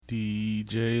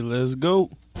DJ, let's go.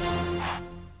 Yeah,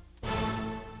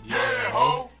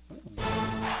 ho.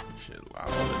 Shit loud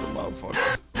like a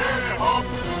motherfucker. I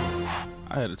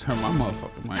had to turn my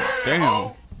motherfucking mic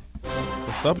down.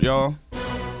 What's up, y'all?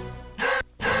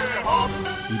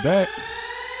 We back.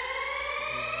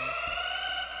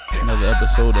 Another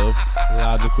episode of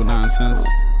Logical Nonsense.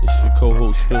 It's your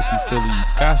co-host Filthy Philly. You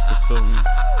got to feel me.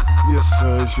 Yes,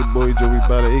 sir. It's your boy Joey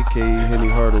Bada, a.k.a. Henny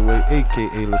Hardaway,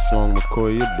 a.k.a. LaSong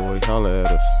McCoy. Your boy, holla at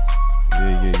us.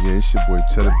 Yeah. It's your boy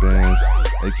Cheddar Bands,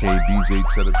 a.k.a. DJ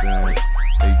Cheddar Bands,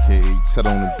 a.k.a. Cheddar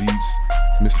on the Beats,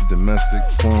 Mr. Domestic,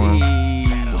 Foreign,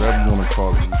 whatever you want to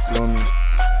call it. You feel me?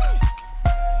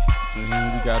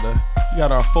 Man, we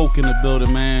got our folk in the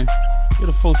building, man. Give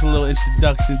the folks a little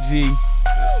introduction, G.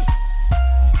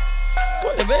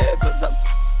 Go ahead, man.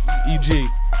 EG.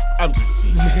 I'm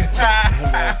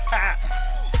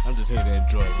just here to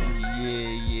enjoy it, man.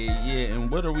 Yeah.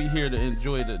 And what are we here to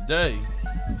enjoy today?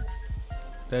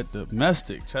 That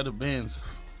Domestic Cheddar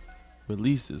Bands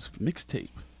released his mixtape.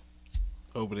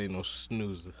 Hope it ain't no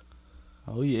snoozer.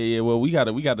 Oh yeah. Well, we got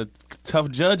a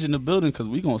tough judge in the building because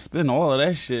we gonna spin all of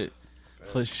that shit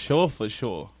for sure. For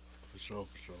sure.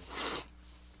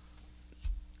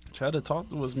 Try to talk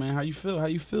to us, man. How you feel? How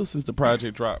you feel since the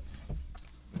project dropped?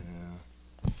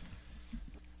 Yeah.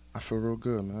 I feel real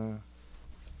good, man.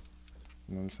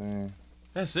 You know what I'm saying?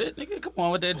 That's it, nigga. Come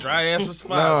on with that dry ass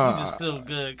response. Nah. You just feel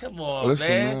good. Come on, Listen,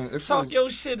 man. man, Talk your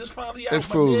shit. It's finally out. It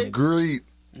feels nigga. great.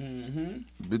 Mm-hmm.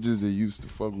 Bitches that used to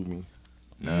fuck with me.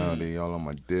 Now they all on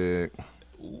my dick.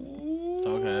 Ooh.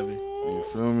 Talk heavy. You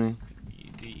feel me?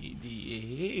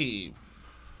 Yeah.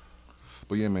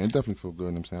 But yeah, man, it definitely feel good.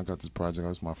 You know what I'm saying? I got this project.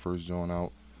 That's my first joint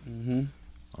out. Mm-hmm.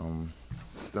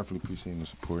 Definitely appreciating the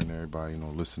support and everybody,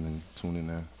 listening, tuning in.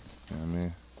 You know what I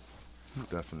mean?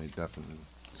 Definitely.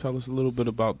 Tell us a little bit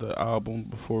about the album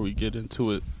before we get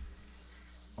into it.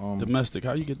 Domestic,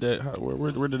 how you get that?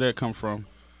 Where did that come from?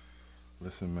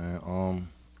 Listen, man,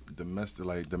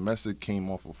 Domestic came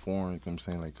off of Foreign, you know what I'm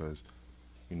saying? Like, cause,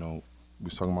 we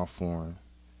was talking about Foreign,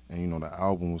 and, the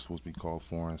album was supposed to be called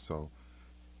Foreign, so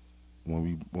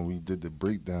when we did the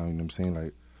breakdown, you know what I'm saying?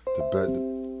 Like,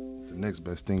 the next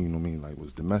best thing, you know what I mean? Like,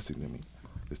 was domestic to me.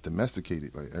 It's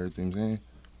domesticated, like, everything I'm saying?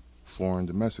 Foreign,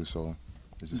 domestic, so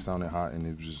it just sounded hot and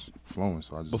it was just flowing,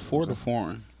 so I just... Before the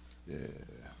Foreign. Yeah.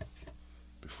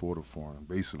 Before the Foreign,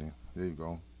 basically. There you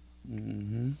go.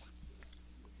 Mm-hmm.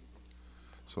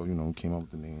 So, we came up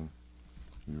with the name.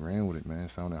 We ran with it, man.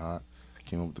 It sounded hot.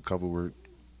 Came up with the cover work.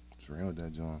 Just ran with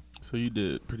that, John. So you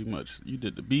did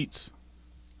the beats,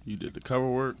 you did the cover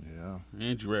work, Yeah.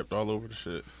 and you rapped all over the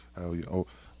shit. Hell yeah. Oh,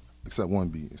 except one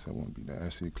beat. That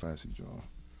actually a classic, John.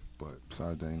 But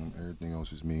besides that, everything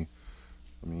else is me.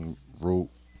 Wrote,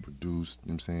 produced, you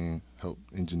know what I'm saying,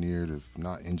 helped engineered, if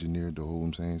not engineered the whole,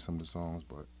 I'm saying, some of the songs,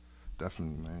 but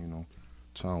definitely, man,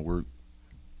 trying to work.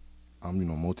 I'm,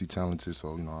 multi-talented, so,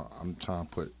 I'm trying to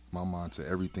put my mind to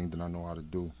everything that I know how to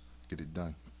do, get it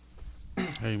done.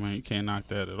 Hey, man, you can't knock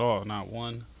that at all. Not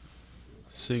one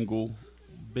single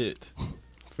bit.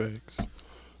 Facts.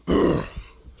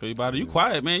 Everybody, you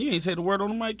quiet, man. You ain't say the word on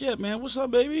the mic yet, man. What's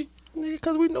up, baby? Nigga,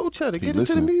 because we know Cheddar. Get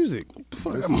listen. into the music. What the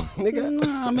fuck, nigga?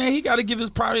 Nah, man, he got to give his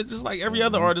private just like every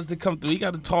other artist that come through. He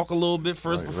got to talk a little bit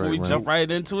first before we jump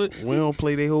right into it. We don't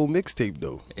play their whole mixtape,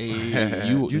 though. Hey,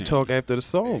 You talk after the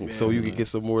song, so you can get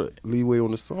some more leeway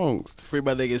on the songs. Free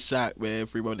my nigga Shock, man.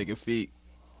 Free my nigga Feet.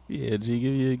 Yeah,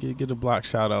 G, get the block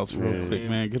shout outs real quick,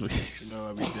 man. You know what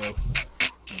I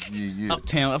mean, Yeah.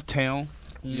 Uptown.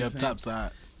 Yeah, up top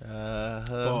side.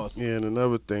 Pause. Yeah, and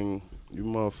another thing, you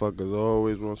motherfuckers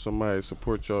always want somebody to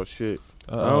support y'all shit.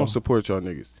 I don't support y'all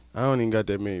niggas. I don't even got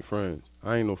that many friends.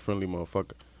 I ain't no friendly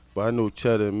motherfucker. But I know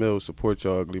Cheddar and Mill support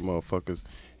y'all ugly motherfuckers.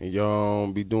 And y'all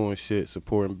don't be doing shit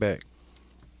supporting back.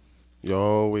 Y'all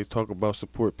always talk about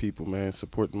support people, man.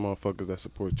 Support the motherfuckers that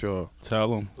support y'all.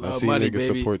 Tell them. I see money, niggas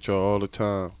baby. support y'all all the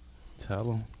time. Tell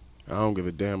them. I don't give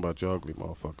a damn about y'all ugly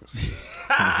motherfuckers.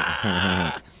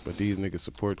 But these niggas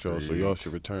support y'all, so y'all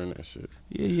should return that shit.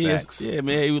 Yeah, Facts. yeah,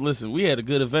 man. Hey, listen, we had a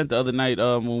good event the other night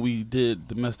when we did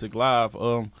Domestic Live.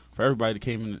 For everybody that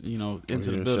came in,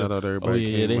 into the building. Shout out everybody. Oh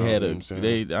yeah, came they out, had you know what I'm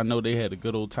saying? I know they had a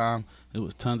good old time. There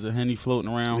was tons of Henny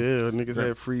floating around. Yeah, niggas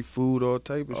had free food, all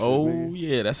type of shit. Oh nigga.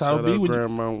 yeah, that's how Shout it be out when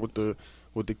Grandma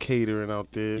with the catering out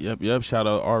there. Yep. Shout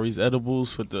out Ari's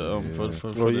Edibles for the for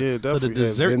the definitely.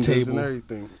 dessert Vendors table and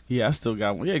everything. Yeah, I still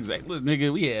got one. Yeah, exactly. Look,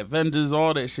 nigga, we had vendors,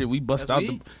 all that shit. We bust That's out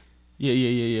me?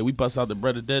 Yeah. We bust out the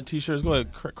Bread of Dead t-shirts. Go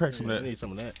ahead, crack some of that. I need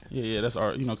some of that. Yeah, that's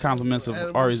our, compliments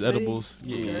of Ari's Edibles.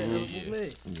 Yeah.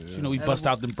 You know, we bust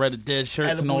out the Bread of Dead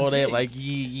shirts and all that. Like,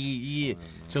 yeah.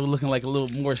 Joe looking like a little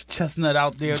Morris Chestnut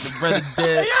out there with the Bread of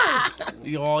Dead.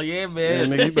 Oh, yeah,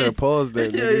 man. Yeah, nigga, you better pause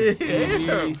that,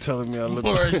 nigga. You telling me I look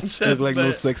like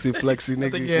no sexy flexy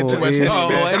nigga.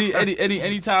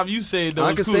 Anytime you say it, though,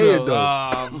 I can say it, though.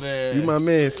 Oh, man. You my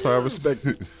man, so I respect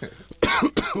it.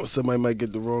 Somebody might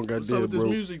get the wrong idea, What's up with bro. this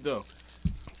music, though?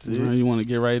 You want to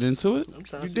get right into it? I'm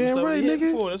You damn right,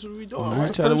 nigga. That's what we doing. All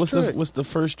right, Cheddar, what's the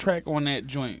first track on that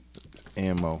joint?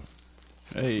 Ammo.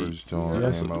 Hey, First joint,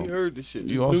 We heard this shit.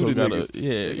 you also got niggas.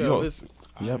 listen.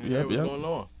 Yep. What's going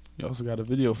on? You also got a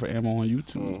video for Ammo on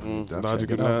YouTube.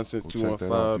 Logic of Nonsense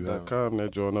 215.com.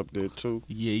 That joint up there too.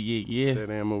 Yeah. That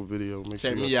Ammo video. Make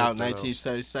Check sure me y'all out, check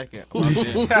that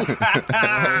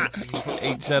 1972nd.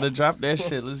 Hey, Cheddar, drop that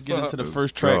shit. Let's get into the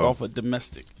first track off of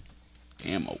Domestic.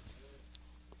 Ammo.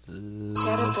 Let's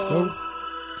go.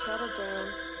 Cheddar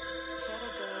bands.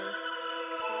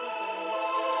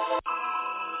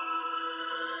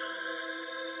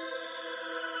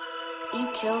 You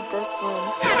killed this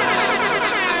one.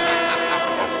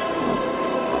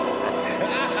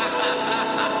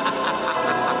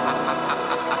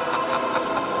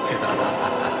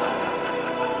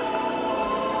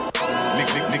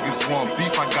 Niggas want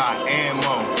beef, I got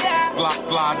ammo.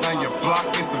 Slide on your block,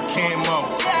 get some camo.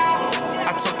 I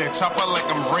took that chopper like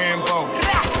I'm Rambo.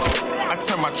 I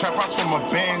turned my trap house from a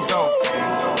bando.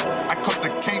 I cut the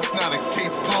case, now the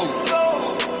case closed.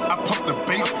 I pump the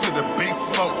bass to the bass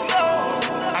flow.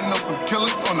 I know some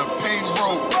killers on the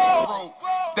payroll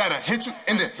that'll hit you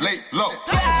and then lay low.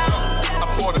 I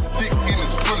bought a stick and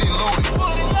it's fully loaded.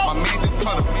 My man just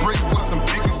cut a brick with some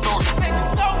baking soda.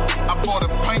 I bought a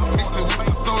pint, mixed it with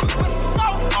some soda.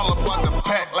 All about the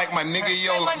pack like my nigga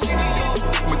Yola.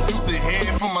 Medusa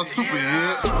head for my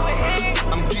superhead.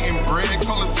 I'm getting bread,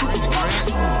 call it super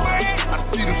bread. I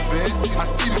see the feds.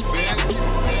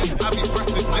 I be fresh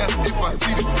to death if I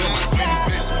see the feds. Spanish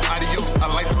bitch, adios. I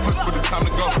like the push, but it's time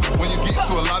to go. When you get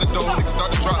into a lot of dough, niggas start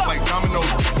to drop like dominoes.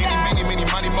 Many,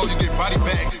 money mo, you get body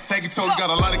bag. Tag your toe, you got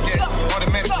a lot of gas.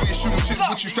 Automatic, we ain't shooting shit,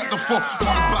 what you strapped up for? On the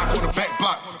block, on the back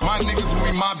block. My niggas, when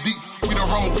we mob deep. We don't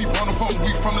run when we on the phone, we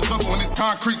from the jungle and it's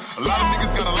concrete. A lot of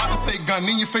niggas got a lot to say, gun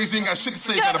in your face, you ain't got shit to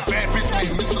say. Got a bad bitch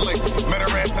named Mr. Lake, met her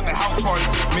ass at the house party.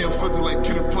 Me and filter like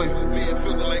kid and play.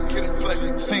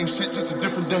 Same shit, just a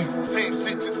different day. Same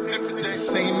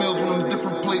meals with a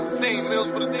different plate. Like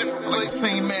the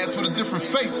same ass with a different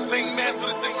face.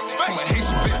 I'm a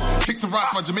Haitian bitch, kick some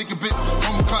rocks, my Jamaican bitch.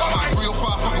 On the clock, my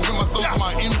 305, fucking with myself, my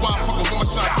NY, fucking with my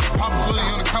shots. Pop a hoodie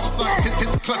on the cover side, hit the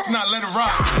clutch, not let it ride.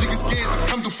 Niggas scared to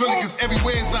come through Philly, cause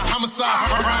everywhere is a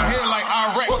homicide. Around here like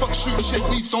Iraq, fuck shooting shit,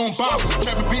 we throwing bombs.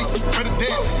 Trapping beats, better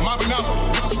dead, mobbing out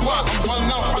with the squad. I'm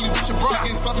wildin' out, probably with your bro,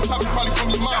 getting something topic, probably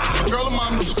from your mom. A girl of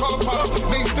mine, just call them pops,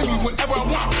 they send me whatever I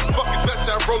want. Fuck it,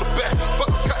 Dutch, I roll it back. Fuck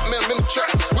the cotton, man, I'm in the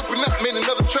track. Whipping up, man,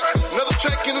 another track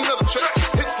and another track.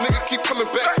 Hits, nigga, keep coming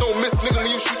back, don't miss, nigga, when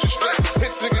you shoot your strap.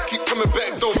 Hits, nigga, keep coming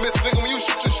back, don't miss, nigga, when you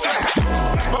shoot your strap.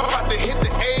 About to hit the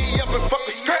A up and fuck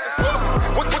the scrap.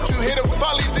 What you hit the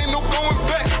follies, ain't no going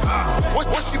back.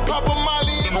 What she pop a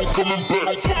Molly, ain't no coming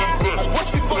back. What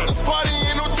she fuck the squad,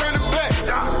 ain't no turning back.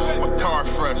 My car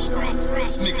fresh,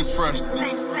 sneakers fresh.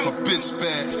 My bitch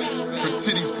bad, her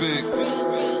titties big,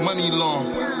 money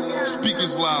long,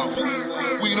 speakers loud.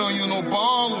 We don't use no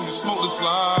ball when you smoke this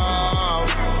loud.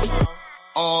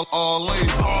 All lazy.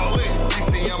 They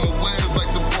say I'm a whiz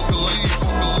like the book of leaves.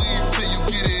 Say you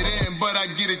get it in, but I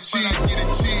get it cheap.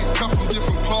 Cut from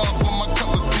different claws, but my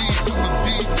cup is deep.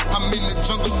 I'm in the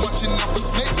jungle watching out for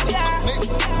snakes.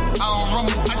 I don't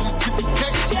rumble, I just get the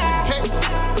cake.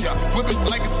 Yeah, whip it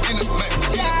like it's in a Mac.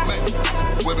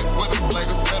 Whip it like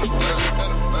it's in a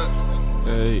Mac.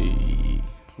 Hey.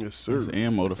 Yes, sir. It's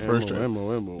Ammo, the first track.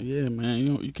 Ammo. Yeah,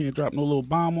 man. You can't drop no little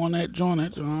bomb on that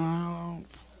joint.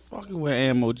 Fucking with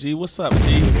Ammo, G. What's up,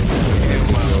 G?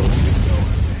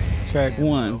 Track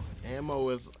one. Ammo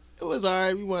was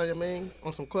alright. We wanted, man,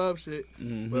 on some club shit.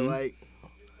 But like,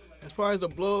 as far as the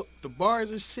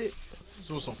bars and shit, this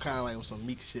was some kind of like with some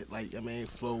meek shit, like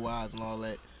flow wise and all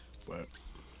that. But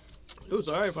it was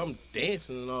alright if I'm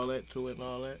dancing and all that to it and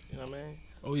all that. You know what I mean?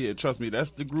 Oh yeah, trust me,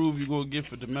 that's the groove you're gonna get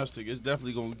for Domestic. It's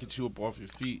definitely gonna get you up off your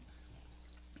feet.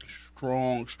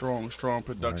 Strong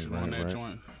production on that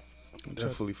joint.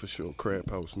 Definitely for sure. Crab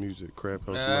House music.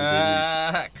 Monday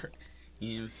music. You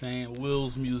know what I'm saying?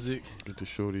 Will's music. Get the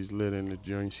shorties lit in the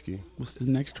joint ski. What's the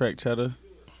next track, Cheddar?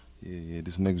 Yeah.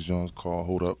 This next joint's called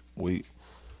Hold Up, Wait,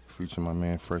 featuring my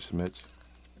man Fresh Mitch.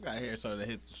 I got here something that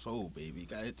hit the soul, baby.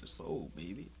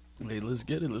 Hey, let's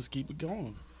get it. Let's keep it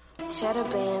going. Cheddar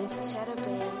bands, cheddar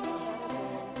bands, cheddar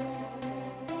bands, cheddar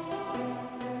bands.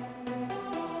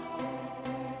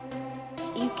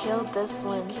 You killed this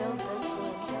one. Killed this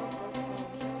one. Killed this one.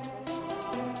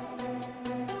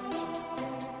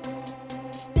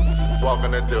 Walk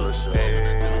in the dealership,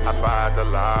 I buy at the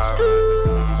lot.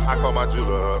 I call my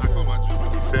jeweler up,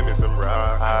 he send me some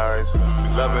rides. We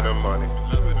loving the money,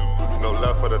 no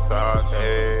love for the thoughts.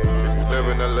 Hey,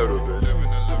 living a little bit,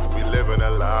 we living a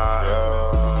lot.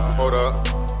 Yeah. Hold up,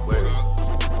 wait,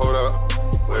 hold up,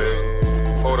 wait,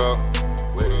 hold up,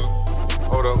 wait,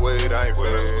 hold up, wait, I ain't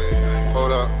finished.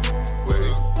 Hold up,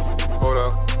 wait, hold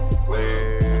up,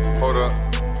 wait, hold up,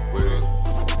 wait,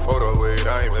 hold up, wait,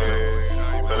 I ain't finished.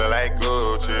 Feeling like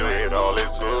Gucci with all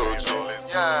this Gucci.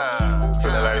 Yeah.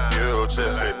 Feeling like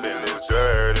Future, sipping this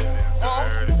dirty.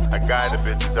 I got the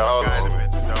bitches all on me.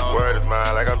 Word is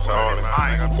mine like I'm Tony.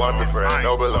 Want the bread,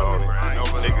 no baloney.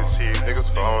 Niggas cheese, niggas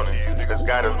phony. This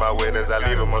God is my witness, I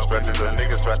leave them on stretches. The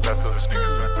niggas try test us.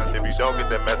 If you don't get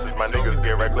that message, my niggas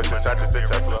get reckless and shot to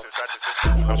Tesla.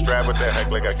 I'm strapped with that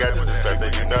heck like I got this inspector,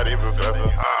 you nutty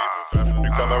professor. You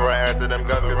coming right after them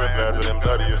guns, get the blasted, them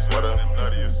bloody your sweater.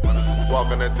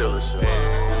 Walk in the dealership,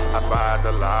 I buy at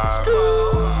the lot.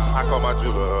 I call my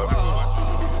jeweler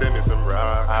up, he send me some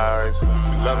rides. We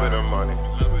loving the money,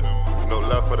 no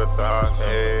love for the thoughts.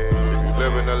 Hey, we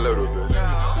living a little bit,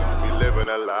 we living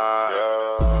a lot.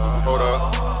 Yeah. Hold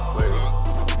up, wait,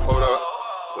 hold up,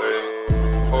 wait,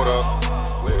 hold up,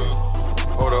 wait,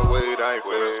 hold up, wait, I ain't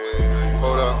finished.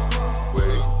 Hold up,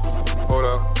 wait, hold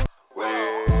up,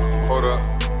 wait, hold up,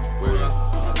 wait,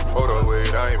 hold up,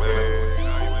 wait, I ain't finished.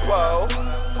 Whoa,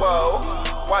 whoa,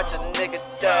 watch a nigga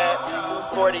die.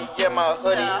 40 in my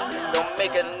hoodie, don't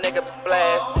make a nigga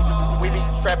blast. We be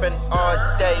trapping all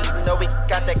day, you know we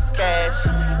got that cash.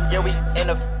 Yeah, we in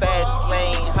a fast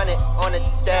lane, 100 on the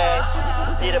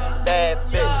dash. Need a bad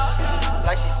bitch,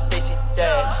 like she Stacey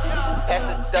Dash. Pass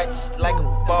the Dutch like a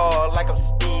ball, like I'm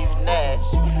Steve Nash.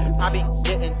 I be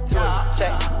getting to a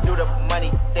check, do the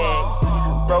money dance.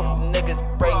 Broke niggas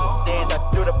break dance, I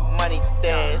do the money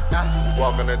dance.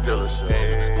 Walk in the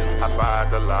dealership, I buy at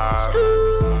the lot.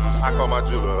 I call my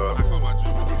jeweler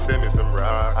up, he send me some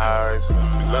rides. We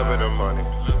loving the money,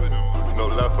 no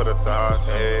love for the thoughts.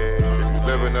 Hey, we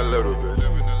living a little bit,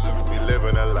 we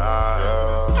living a lot.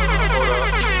 Yeah.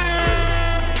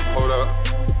 Hold up,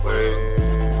 wait,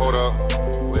 hold up,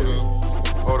 wait,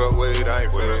 hold up, wait, I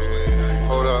ain't finished.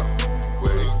 Hold up,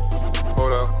 wait,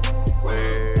 hold up,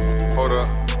 wait, hold up,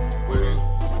 wait,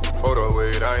 hold up,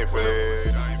 wait, I ain't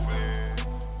finished.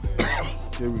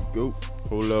 Here we go.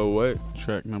 Hold up, what?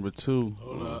 Track number 2.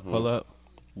 Hold up.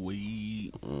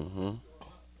 Weed.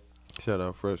 Shout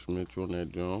out Fresh Mitch on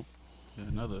that joint. Yeah,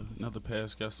 another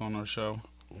past guest on our show.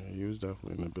 Yeah, he was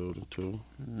definitely in the building too.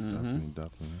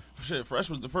 Definitely. Shit, Fresh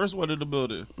was the first one in the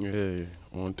building. Yeah,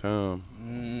 on time.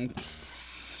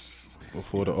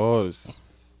 Before the artists.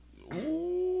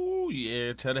 Ooh,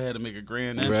 yeah. Cheddar had to make a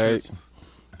grand Right. entrance.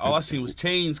 All I seen was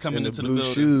chains coming In the into the blue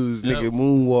building. shoes. Yep. Nigga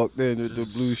moonwalked in with the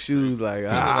blue shoes like,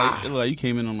 It looked like you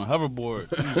came in on a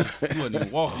hoverboard. You wasn't even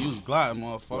walking. You was gliding,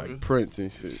 motherfucker. like Prince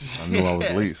and shit. I knew I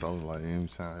was late, so I was like, I'm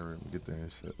trying to get there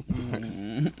and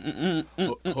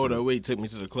shit. Hold up, wait, took me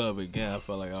to the club again. I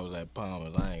felt like I was at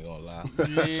Palmer's. I ain't gonna lie.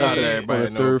 Yeah. Shout out to everybody On the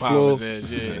know third floor.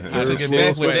 Palmer's is. Yeah. I took it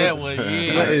back with that one.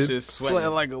 Yeah. Sweating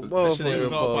like a That shit ain't motherfucker.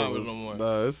 called Palmer's no more.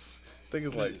 Nah, I think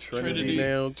it's like Trinity, Trinity.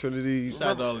 now. Trinity. Shout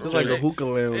out to all the It's like a Trinity. hookah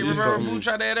lounge. Hey, or remember something. Boo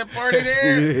tried to have that party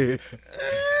there?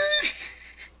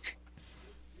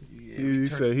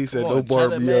 Yeah. He said Come no on, Cheddar,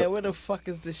 Barbie man, up. where the fuck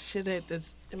is the shit at?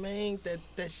 That's man,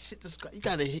 that shit that's you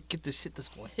gotta get the shit that's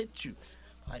gonna hit you.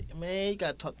 Like man, you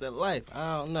gotta talk that life.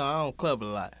 I don't know. I don't club a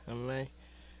lot. I mean,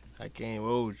 I can't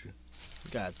hold you.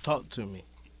 You gotta talk to me.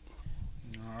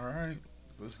 All right.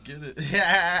 Let's get it.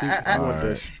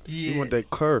 You want that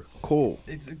cur. Cool.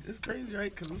 It's crazy, right?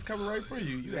 Because it's coming right for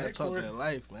you. You gotta asked talk for it. that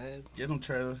life, man. Get them,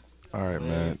 Trailer. All right,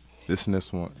 man. This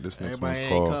next Everybody one's ain't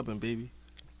called. clubbing, baby.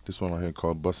 This one right here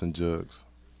called Bustin' Jugs.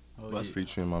 Oh, Bust yeah.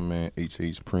 Featuring my man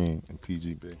H.H. Preem and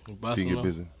PGB. Bustin' Get them.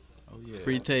 busy. Oh, yeah.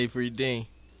 Free Tay, free Dean.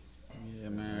 Yeah,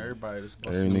 man. Everybody that's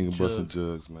Every busting nigga them busting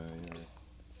jugs. jugs, man.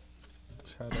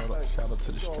 Yeah. Shout out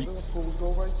to the streets.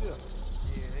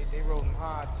 Yeah, they rolling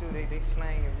hard too. They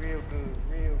slanging real good,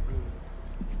 real good.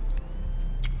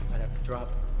 Might have to drop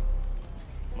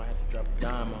a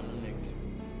dime on them niggas.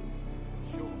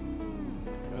 Sure.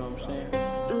 You know what I'm saying?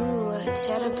 Ooh,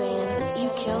 cheddar bands. You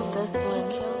killed this one.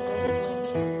 Killed this one.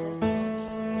 Killed this one.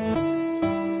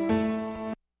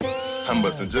 I'm I'm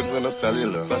busting jigs in a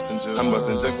cellular. I'm busting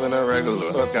jigs in a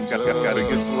regular. Gotta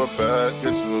get to a bag.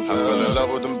 I fell in love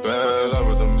with them bands.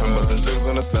 I'm busting jigs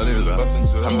in a cellular.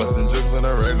 I'm busting jigs in a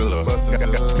regular.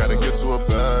 Gotta get to a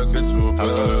bag. I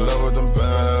fell in love with them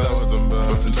bands.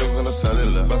 Busting jigs in a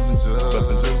cellular. Busting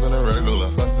jigs in a regular.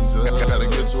 Gotta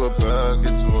get to a bag. I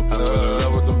fell in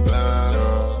love with them bands.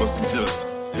 Busting jigs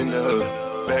in the hood.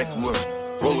 Backwood.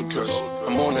 Roller cush.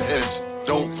 I'm on the edge.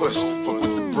 Don't push, fuck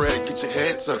with the bread, get your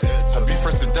head tucked. I be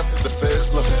fresh to death as the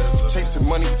feds look. Chasing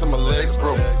money till my legs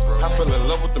broke. I fell in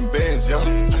love with them bands, yo.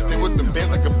 I stay with them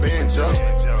bands like a banjo.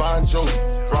 Bon Jovi,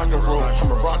 rock and roll. I'm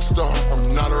a rock star,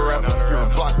 I'm not a rapper. You're a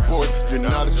block boy, you're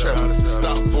not a trapper.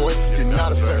 Stop boy, you're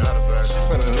not a fan. She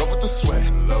fell in love with the swag.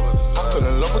 I fell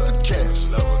in love with the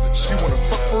cash. She wanna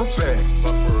fuck for a bag.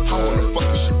 I wanna fuck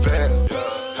if she bad.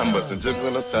 I'm busting jigs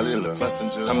in a cellular. I'm busting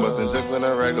jigs in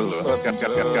a regular.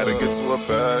 Gotta get to a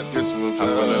bag. I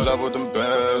fell in love with them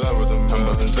bands. I'm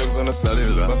busting jigs in a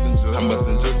cellular. I'm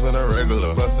busting jigs in a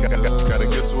regular. Gotta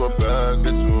get to a bag.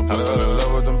 I fell in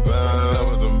love with them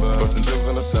bands. Busting jigs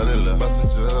in a cellular.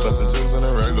 Busting jigs in a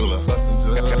regular.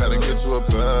 Gotta get to a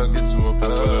bag. I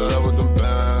fell in love with them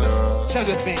bands.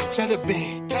 Cheddar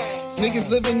band.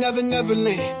 Niggas living never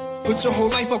land. Put your whole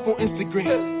life up on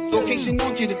Instagram. Location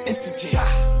on, get him instant jam.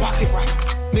 Pocket rock.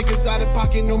 Niggas out of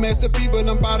pocket, no Master P, but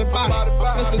I'm by the body.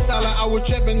 Since the Tyler, I was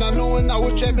trapping. I know when I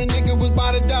was trapping, nigga was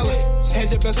by the dollar.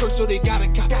 Had the best work, so they got it.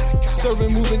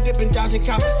 Serving, moving, dipping, dodging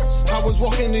coppers. I was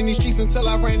walking in these streets until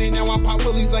I ran in. Now I pop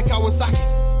willies like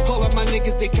Kawasaki's. Call up my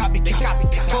niggas, they copy.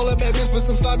 Call up Evans for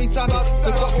some sloppy topics.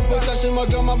 The fuck with protection, my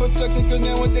gun, my protection. Cause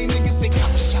now when they niggas say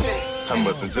copy shot. I'm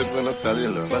busting jigs in a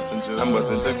cellular. I'm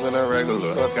busting jigs in a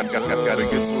regular. Gotta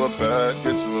get to a bag.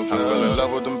 I fell in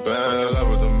love with them bands.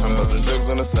 I'm busting jigs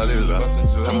in a cellular.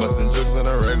 I'm busting jigs in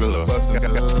a regular.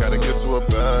 Gotta get to a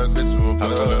bag. I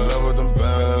fell in love with them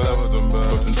bands.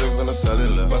 Busting jigs in a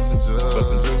cellular. Busting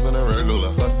jigs in a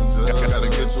regular.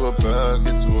 Gotta get to a bag.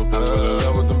 I fell in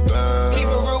love with them bands. Keep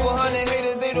it real with 100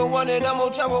 haters, they don't want it. I'm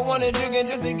gonna try with 1 jigging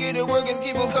just to get it working.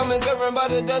 Keep them coming, serving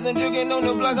by the dozen. Jigging on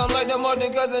the block, I'm like the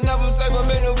Martin cousin. I'm from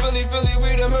Sacramento, Philly,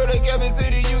 we the murder cabin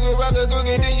city. You can rock a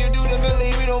crooked, then you do the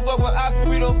milli. We don't fuck with ops,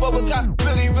 we don't fuck with cops.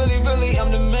 Really, I'm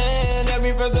the man.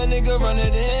 Every first a nigga run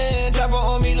it in. Chopper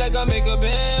on me like I make a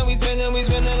band. We spinning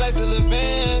like silly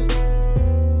fans.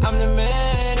 I'm the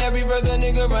man. Every first a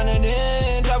nigga run it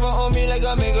in. Chopper on me like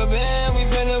I make a band. We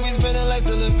spinning like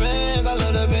silly fans. I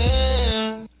love the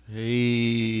band.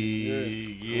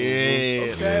 Hey,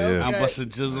 yeah. Okay. I'm busting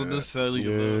jizzle the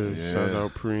cellular. Yeah. Shout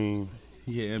out Preem.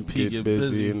 Yeah, and P get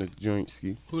busy in the joint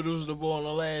ski. Who was the boy on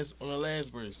the last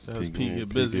verse? That was P get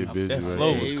busy. That right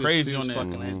flow there. was crazy on that.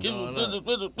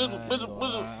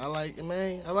 I like it,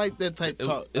 man. I like that type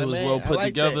talk. It was well put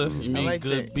together. You mean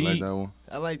good beat? Like that one?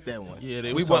 I like that one. Yeah,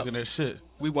 they was talking that shit.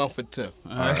 We 1 for 2. All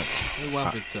right. We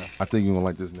 1 for 2. I think you're gonna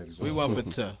like this next one. We 1 for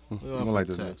 2. You're gonna like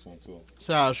this next one too.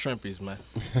 Shout out Shrimpies, man.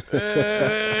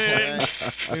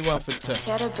 We 1 for 2.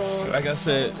 Like I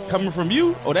said, coming from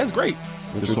you, oh, that's great.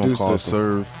 This one called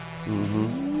Serve.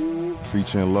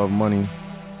 Featuring Love Money.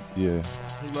 Yeah.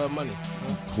 Love Money.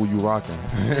 Who you rocking?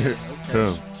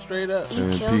 Okay. Straight up.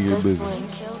 And P get busy.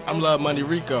 I'm Love Money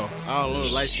Rico. I don't know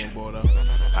the light skin boy though.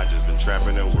 I just been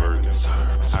trapping and working.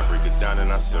 I break it down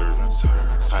and I serve it.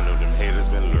 I know them haters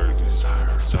been lurking.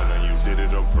 Stunning, you did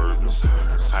it on purpose.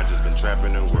 I just been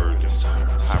trapping and working.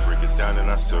 I break it down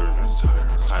and I serve it.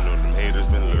 I know them haters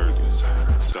been lurking.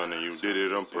 Stunning, you did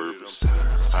it on purpose.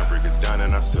 I break it down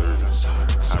and I serve it.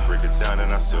 I break it down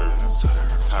and I serve it.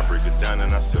 I break it down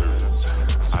and I serve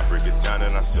it. I break it down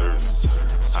and I serve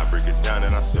it. I break it down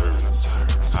and I serve it.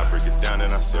 I break it down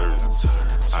and I serve it.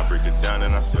 I break it down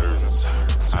and I serve it.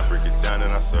 I break it down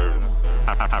and I serve it.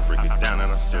 I break it down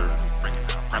and I serve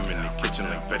it. I'm in the kitchen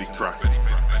like Betty Crocker.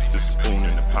 Just a spoon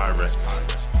in the Pyrex.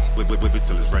 Whip it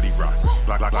till it's ready rock.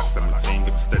 Block 17,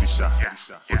 give a steady shot.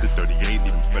 Hit the 38, leave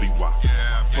him Fetty Wap.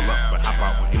 Pull up and hop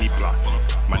out with any block.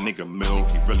 My nigga Mill,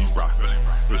 he really rock.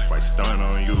 If I stun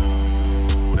on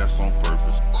you, that's on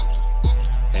purpose.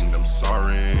 And I'm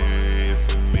sorry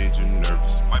if it made you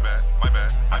nervous. My bad.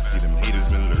 I see them haters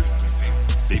been lurking.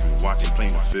 They been watching,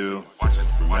 playing the field.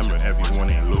 Remember,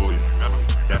 everyone ain't loyal.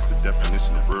 That's the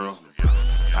definition of real.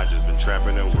 I just been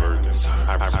trapping and working.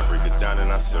 I break it down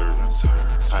and I serve it.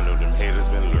 I know them haters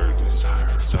been lurking.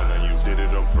 Stunning, you did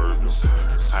it on purpose.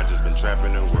 I just been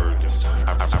trapping and working.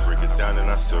 I break it down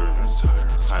and I serve it.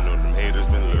 I know them haters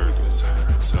been lurking.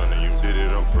 Stunning, you did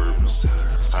it on purpose.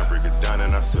 I break it down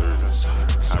and I serve it.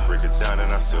 I break it down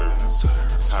and I serve it.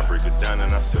 I break it down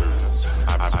and I serve it.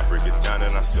 I break it down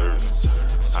and I serve it.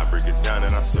 I break it down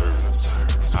and I serve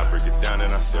it. I break it down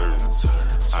and I serve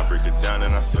it. I break it down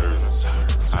and I serve them.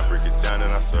 I break it down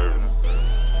and I serve them.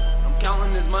 I'm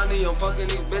counting this money, I'm fucking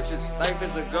these bitches. Life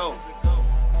is a go.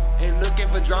 Ain't looking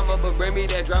for drama, but bring me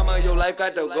that drama. Your life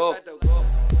got to go.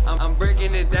 I'm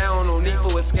breaking it down, no need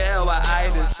for a scale. I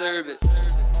the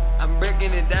service. I'm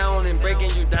breaking it down and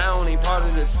breaking you down ain't part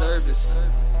of the service.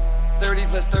 30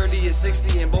 plus 30 is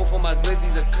 60 and both of my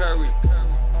glizzies are curry.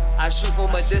 I shoot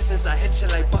from a distance, I hit you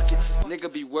like buckets, nigga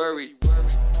be worried.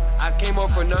 I came up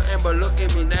for nothing but look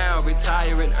at me now,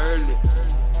 retiring early.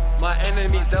 My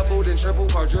enemies doubled and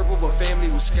tripled, quadrupled, but family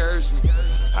who scares me.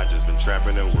 I just been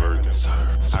trapping and working.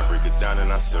 I break it down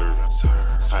and I serve it.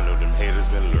 I know them haters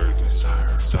been lurking.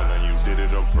 Stun on you, did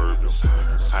it on purpose.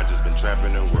 I just been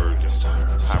trapping and working.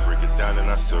 I break it down and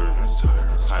I serve it.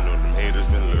 I know them haters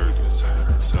been lurking.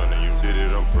 Stun on you, did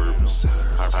it on purpose.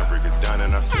 I break it down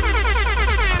and I serve it.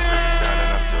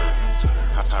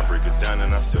 I break it down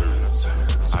and I serve it.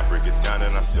 I break it down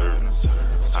and I serve it.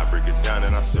 I break it down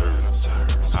and I serve it.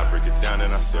 I break it down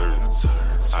and I serve it.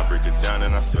 I break it down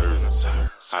and I serve it.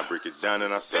 I break it down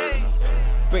and I serve it.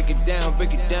 Break it down,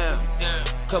 break it down.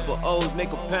 Couple O's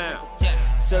make a pound.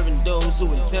 Serving those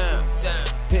who in town.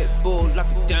 Pit bull,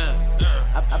 lock it down.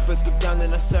 I break it down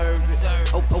and I serve it.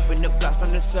 Open the box,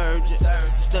 I'm the surgeon.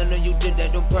 Stun on you, did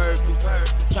that on purpose.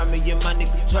 Try me and my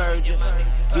niggas purging.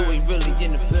 You ain't really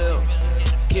in the field.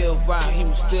 Kill, ride, he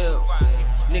was still.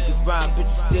 Niggas ride,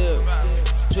 bitches still.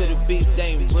 Twitter beef,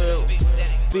 they ain't real.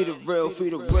 Be the real,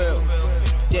 feed the real.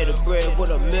 Dead the bread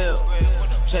with a meal.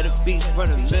 Cheddar beats,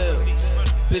 run a mill.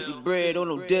 Busy bread on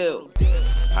no deal.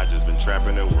 I just been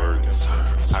trapping and working.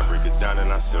 I break it down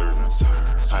and I serve it.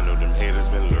 I know them haters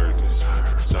been lurking.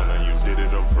 Stun on you, did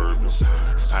it on purpose.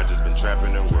 I just been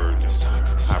trapping and working.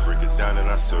 I break it down and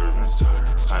I serve it.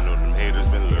 I know them haters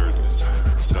been lurking.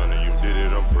 Stun on you, did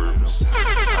it on purpose. I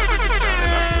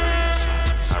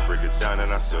break it down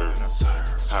and I serve it.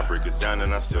 I break it down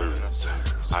and I serve it.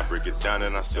 I break it down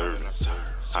and I serve it. I break it down and I serve it.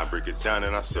 I break it down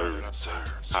and I serve it.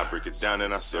 I break it down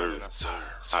and I serve it.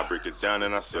 I break it down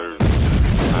and I serve it.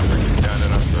 I break it down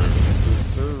and I serve it.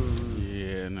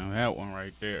 Yeah, now that one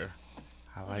right there,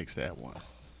 I likes that one.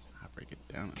 I break it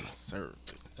down and I serve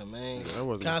it. I mean, I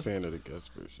wasn't a fan of the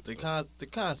guest version. The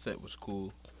concept was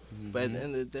cool, but at the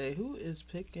end of the day, who is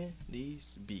picking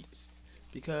these beats?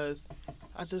 Because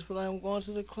I just feel like I'm going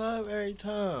to the club every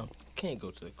time. Can't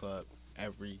go to the club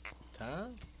every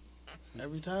time.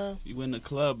 Every time you in the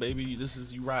club, baby. This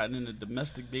is you riding in the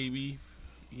domestic, baby.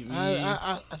 You mean?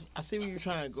 I see where you're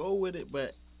trying to go with it,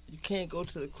 but you can't go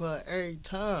to the club every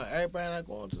time. Everybody not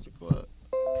going to the club.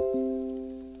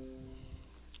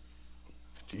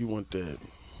 Do you want that?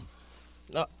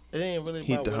 No, it ain't really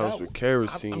heat about the house with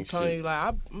kerosene. I'm telling you,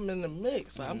 like I'm in the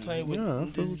mix. Like, I'm telling you what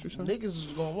niggas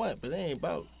is gonna want, but it ain't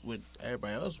about what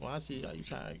everybody else want. I see how you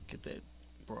trying to get that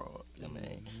broad. You know what I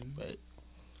mean? But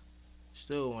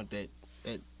still want that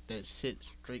shit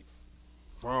straight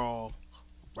raw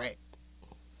rap.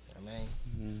 You know what I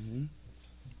mean?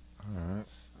 All right.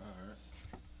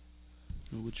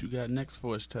 What you got next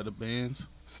for us, Tedder Bands?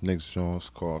 This next joint's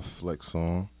called Flex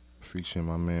On, featuring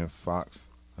my man Fox,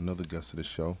 another guest of the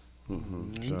show.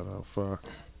 Shout out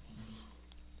Fox.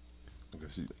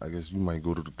 I guess you might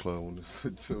go to the club on this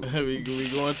too. we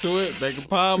going to it? Back in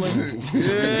Palmer?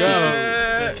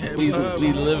 Yeah. We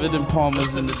living in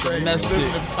Palmer's in the domestic.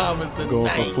 Going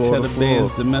from floor to Tedder floor.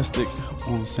 Bands domestic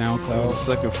on SoundCloud.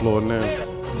 Second floor now.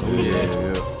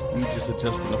 Yeah. We just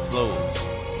adjusting the flows.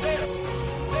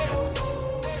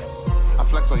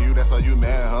 Flex on you, that's why you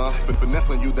mad, huh? But finesse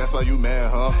on you, that's why you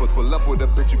mad, huh? But pull up with a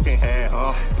bitch you can't have,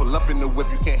 huh? Pull up in the whip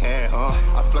you can't have, huh?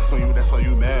 I flex on you, that's why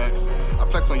you mad. I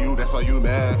flex on you, that's why you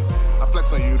mad. I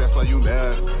flex on you, that's why you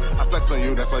mad. I flex on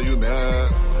you, that's why you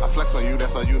mad. I flex on you,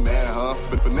 that's why you mad, huh?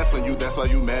 But finesse on you, that's why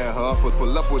you mad, huh? But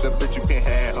pull up with a bitch you can't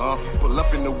have, huh? Pull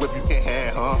up in the whip you can't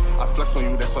have, huh? I flex on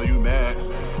you, that's why you mad.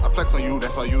 I flex on you,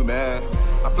 that's why you mad.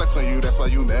 I flex on you, that's why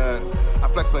you mad. I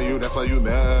flex on you, that's why you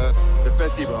mad. The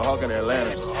feds keep on hawking Atlanta.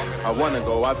 I wanna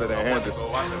go out to the Hamptons.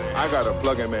 I got a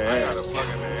plug in Manhattan.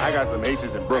 I got some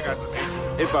H's in Brooklyn.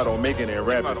 If I don't make it in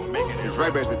rapping, it's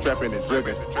right back to trapping and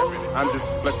dripping. I'm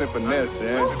just flexing finesse,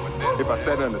 yeah. If I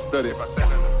sat understood it,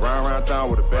 round around town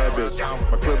with a bad bitch.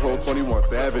 My clip hold 21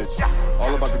 Savage.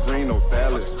 All about the green, no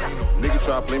salad. Nigga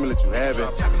try to play me, let you have it.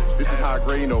 This is high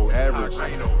grade, no average.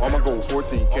 All my gold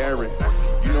 14 carat.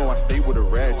 You know I stay with a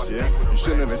ratchet, yeah. You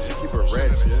shouldn't have shit, keep a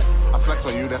ratchet. I flex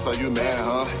on you, that's why you mad,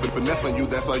 huh? But finesse on you,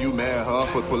 that's why you mad, huh?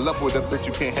 But pull up with a bitch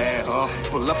you can't have, huh?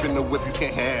 Pull up in the whip you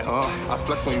can't have, huh? I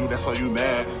flex on you, that's why you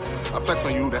mad. I flex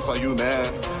on you, that's why you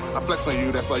mad. I flex on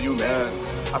you, that's why you mad.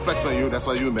 I flex on you, that's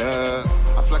why you mad.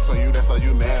 I flex on you, that's why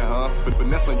you mad, huh?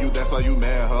 Finesse on you, that's why you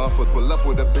mad, huh? Pull up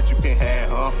with a bitch you can't have,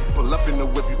 huh? Pull up in the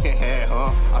whip you can't have,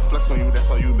 huh? I flex on you, that's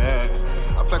why you mad.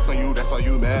 I flex on you, that's why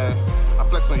you mad. I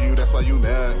flex on you, that's why you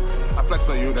mad. I flex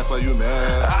on you, that's why you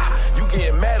mad. You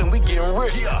getting mad and we getting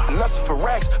rich. Nothing for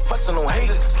racks, flexing on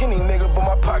haters. Skinny nigga, but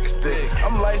my pockets thick.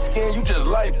 I'm light skinned, you just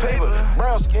light paper.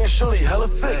 Brown skin, surely hella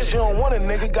thick. She don't want a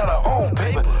nigga, got her own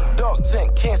paper. Dog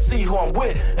tank, can't see who I'm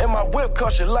with. And my whip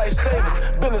cost your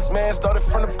lifesavers. Businessman started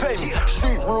from the pavement.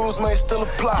 Street rules may still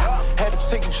apply. Had to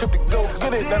take a trip to go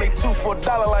get it. Now they $2 for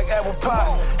 $1 like apple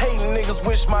pies. Hating niggas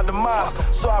wish my demise.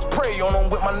 So I pray on them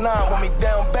with my 9. Want me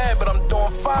down bad, but I'm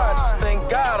doing fine. Just thank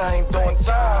God I ain't doing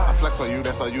time. I flex on you,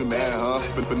 that's why you mad, huh?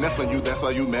 Finesse on you, that's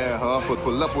why you mad, huh?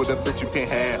 Pull up with a bitch you can't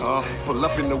have, huh? Pull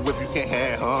up in the whip you can't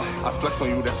have, huh? I flex on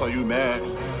you, that's why you mad.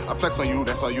 I flex on you,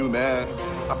 that's why you mad.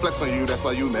 I flex on you, that's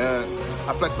why you mad.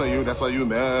 I flex on you, that's why you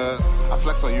mad. I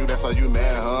flex on you, that's why you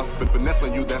mad, huh? Finesse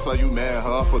on you, that's why you mad,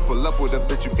 huh? Pull up with a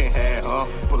bitch you can't have,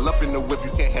 huh? Pull up in the whip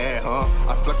you can't have,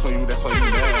 huh? I flex on you, that's why you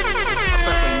mad. I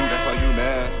flex on you, that's why you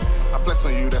mad. I flex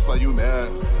on you, that's why you mad.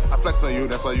 I flex on you,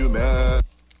 that's why you mad.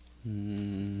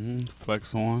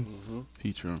 Flex on,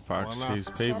 featuring Fox Chase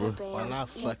Paper. Why not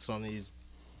flex on these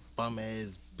bum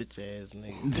ass, bitch ass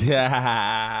niggas?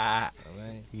 Yeah.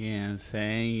 Yeah, I'm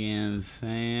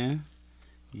saying.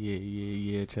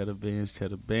 Yeah. Cheddar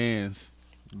bands.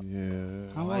 Yeah.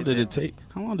 How long did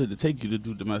it take you to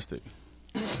do domestic?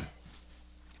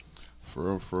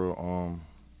 For real.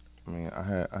 I mean, I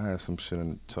had some shit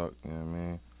in the tuck, you know what I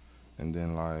mean? And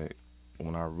then, like,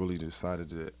 when I really decided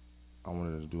that I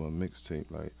wanted to do a mixtape,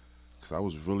 like, because I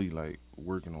was really, like,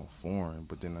 working on foreign,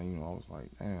 but then, you know, I was like,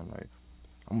 damn, like,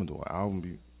 I'm going to do an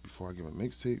album before I give a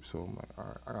mixtape, so I'm like, all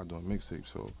right, I got to do a mixtape,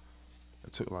 so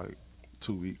it took, like,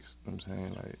 2 weeks, you know what I'm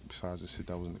saying? Like, besides the shit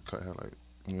that was in the cut, I had, like,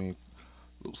 I mean,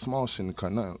 little small shit in the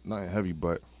cut, nothing heavy,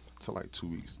 but it took, like, 2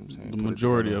 weeks, you know what I'm saying? The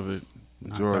majority of it.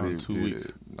 Majority of 2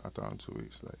 weeks. Knocked out in 2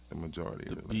 weeks, like, the majority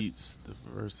of it. The beats, the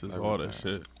verses, everything. all that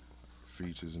shit.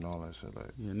 Features and all that shit,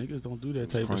 like. Yeah, niggas don't do that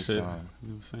type of shit. You know what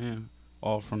I'm saying?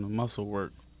 All from the muscle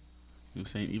work. You know what I'm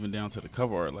saying? Even down to the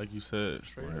cover art, like you said.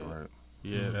 Right.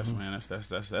 Yeah, that's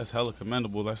hella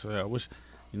commendable. That's I wish,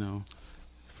 you know,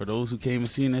 for those who came and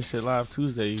seen that shit live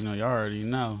Tuesday, you know, y'all already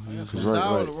know. You know what I'm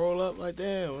saying? To roll up like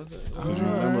damn. I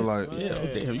remember like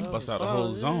damn, you bust out a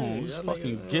whole zone. Let's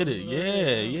fucking get it.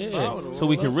 Yeah. So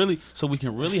we can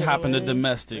really hop into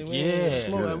domestic.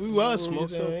 Yeah. We was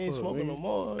smoking. We ain't smoking no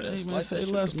more. Hey man, say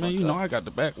less, man. You know I got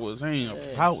the backwoods. I ain't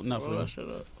out enough of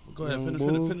that. Go ahead,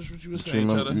 finish what you were saying,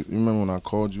 Cheddar. You remember when I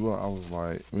called you up? I was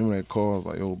like, remember that call? I was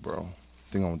like, yo, bro, I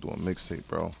think I'm gonna do a mixtape,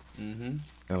 bro. Mm-hmm.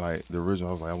 And like the original,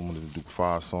 I was like, I wanted to do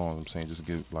 5 songs. I'm saying just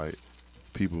give like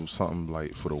people something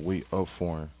like for the weight up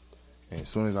for him. And as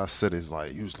soon as I said it, it's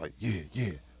like he was like, yeah,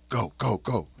 go.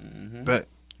 Mm-hmm. Bet.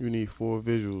 You need 4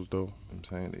 visuals though. I'm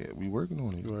saying we working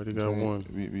on it. You already got one.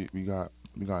 We got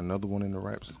another one in the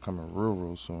raps coming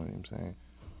real soon. You know what I'm saying?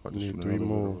 About to shoot 3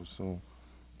 more real soon.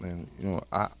 And you know,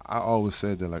 I always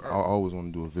said that like I always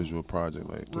want to do a visual project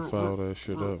like to file that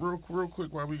shit up. Real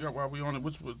quick while we on it,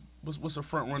 what's a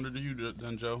front runner to you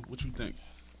then, Joe? What you think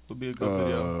would be a good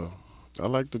video? I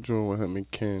like the joint with him and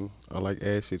Ken. I like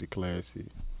Ashley the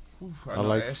Classy. I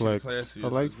like Flex. I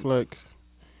like Flex.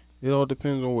 It all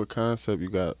depends on what concept you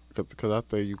got, because I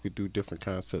think you could do different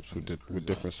concepts with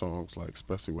different songs, like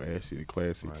especially with Ashley the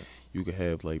Classy. Right. You could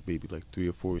have like maybe like 3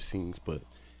 or 4 scenes, but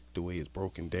the way it's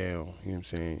broken down, you know what I'm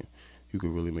saying? You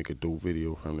could really make a dope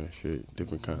video from that shit,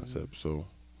 different concepts. So, you know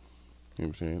what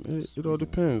I'm saying? It all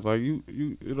depends. Like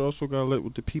it also gotta let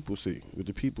what the people see. What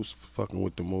the people's fucking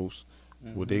with the most,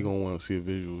 what they gonna want to see a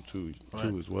visual too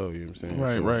as well. You know what I'm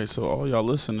saying? Right. So all y'all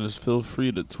listeners, feel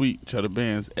free to tweet Cheddar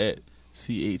Bands at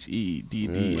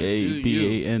CHEDDABANDZ.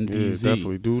 Yeah,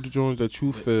 definitely do the joints that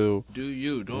you feel. Do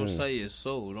you? Don't sell your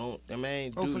soul. Don't. I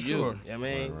mean, do you? Sure. I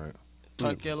mean,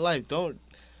 talk your life. Don't.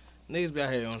 Niggas be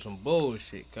out here on some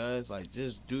bullshit, cuz. Like,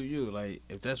 just do you. Like,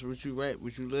 if that's what you rap,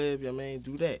 what you live, I mean,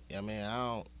 do that. I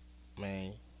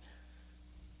mean,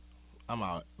 I'm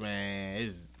out. Man,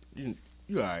 it's,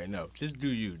 you already know. Just do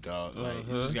you, dog. Like,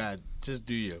 you just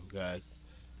do you, guys.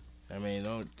 I mean,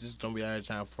 don't be out here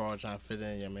trying to fraud, trying to fit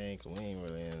in, cause we ain't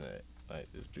really in that.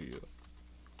 Like, just do you.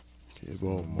 Keep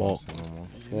on walk.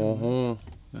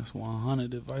 That's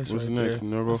 100 advice. What's right next, there.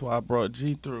 nigga? That's why I brought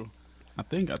G through. I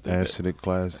think Ashley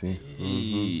Classy.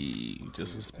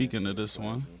 Just for speaking of this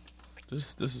one,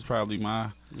 this is probably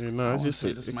my.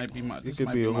 This might be my. It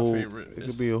could be a whole favorite. It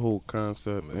could be a whole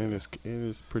concept, and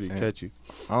it's pretty catchy.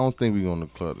 I don't think we're gonna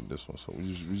clutter this one, so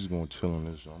we just gonna chill on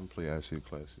this. I'm gonna play Ashley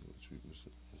Classy.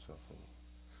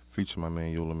 Feature my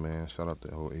man Yola Man. Shout out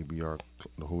the whole ABR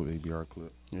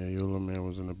clip. Yeah, Yola Man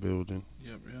was in the building.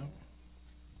 Yep.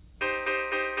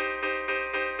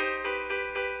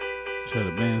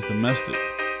 Cheddar Bands Domestic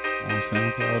on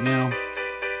SoundCloud now.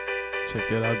 Check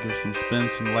that out. Give some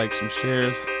spins, some likes, some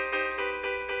shares.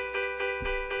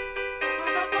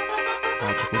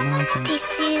 Logical nonsense.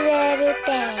 DC Ready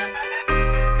Thing.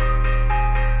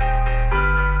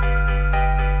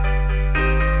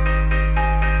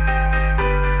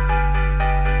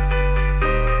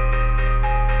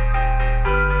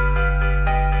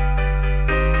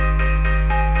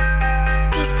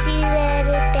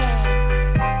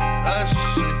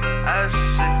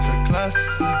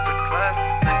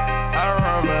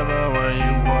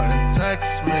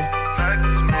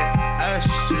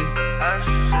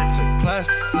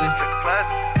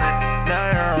 Now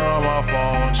you're on my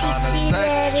phone tryna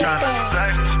sex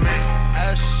me.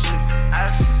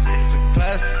 It's a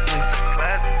classic.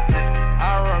 I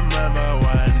remember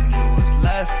when you was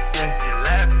laughing.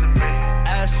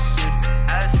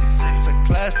 It's a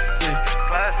classic.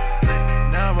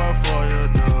 Now before you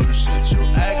do shit, you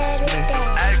ask me.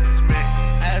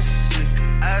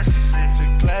 It's a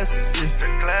classic.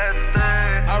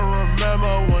 I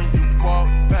remember when you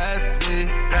walked past me.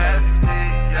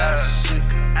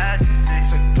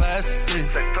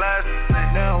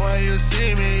 Now when you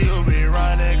see me, you be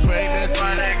running great. That's me.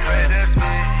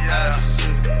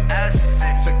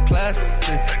 It's a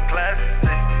classic.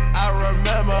 I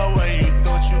remember when you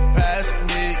thought you passed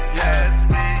me.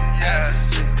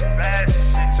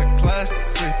 It's a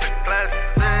classic.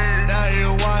 Now you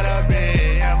wanna be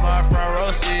in my front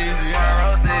row seats.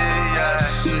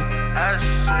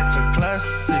 It's a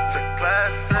classic.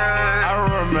 I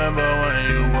remember when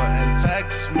you wouldn't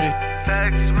text me.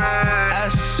 It's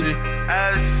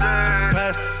a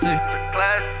classic.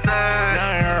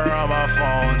 Now you're on my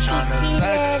phone tryna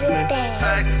sex me.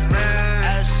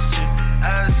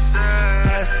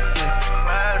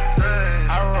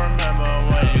 I remember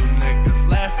when you niggas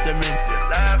laughed at me.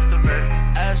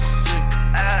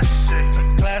 It's a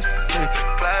classic.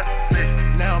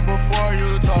 Now before you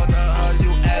talk to her,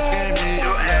 you asking me.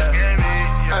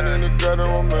 I need a girl to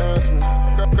romance me.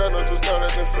 Girl, not just got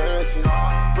nothing fancy.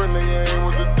 Friend nigga ain't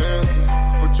with the dancing,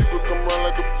 but you could come run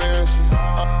like a banshee.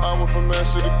 I went from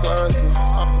Ashley to classy.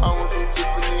 I went from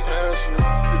Tiffany Ashley.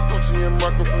 The Gucci and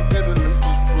Marco from Italy.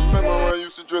 Remember when I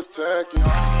used to dress tacky?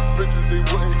 Bitches, they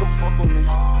wouldn't come fuck with me.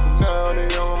 But now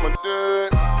they all on my dick.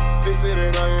 They say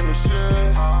that I am the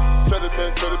shit. Cheddar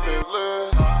Bands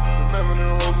lit. Remember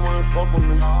them hoes wouldn't fuck with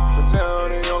me. But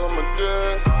now they all on my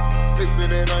dick. They say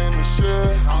that I am the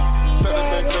shit. Cheddar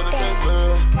Bands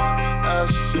lit.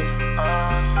 Shit,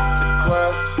 to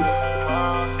classic.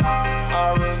 I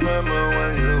remember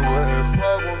when you wouldn't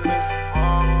fuck with me.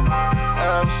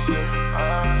 Shit,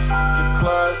 to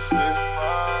classic.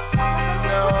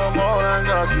 Now I'm on and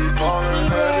got you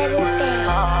calling every week.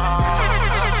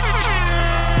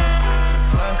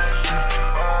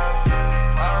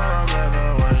 I remember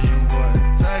when you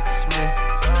wouldn't text me.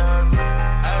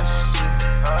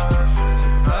 It's a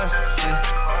classic.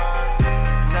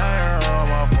 Now you're on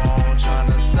my phone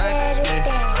tryna sex me.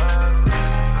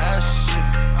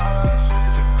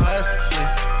 It's a classic.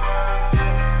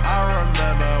 I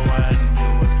remember when you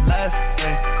was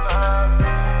laughing.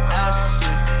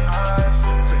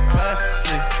 It's a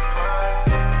classic.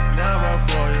 Now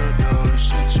before you do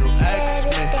shit, you ask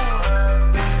me.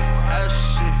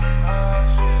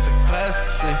 It's a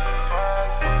classic.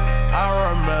 I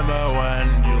remember when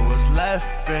you was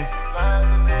laughing.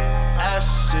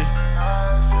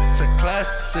 It's a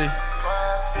classic.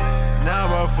 Now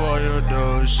before you do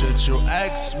shit, you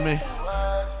ask me.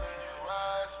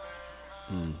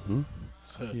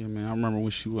 Yeah, man. I remember when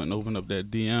she wouldn't open up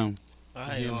that DM. You know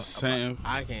what I'm saying?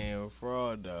 I can't even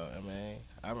fraud though, man.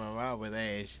 I remember I was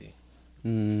ashy. We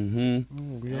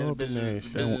all been ashy.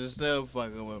 Bitches still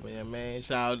fucking with me, man.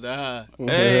 Shout out to her.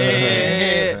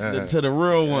 Hey, to the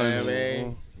real ones. Yeah,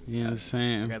 man. You know what I'm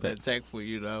saying? I got that check for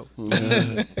you though.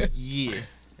 Yeah.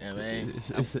 Yeah, man.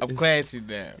 I'm classy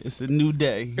now. It's a new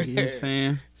day. You know what I'm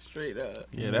saying? Straight up.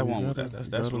 Yeah, that one. That's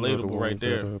relatable right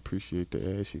there. I appreciate the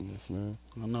ashiness, man.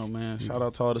 I know, man. Shout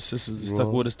out to all the sisters that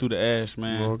stuck with us through the ash,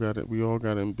 man. We all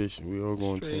got ambition. We all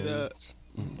going to Straight up.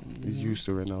 He's used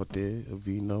to it out there. A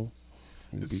Vino.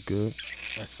 It'll be good.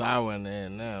 That's sour in there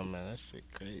now, man. That shit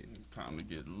crazy. Time to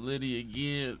get litty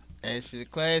again. That shit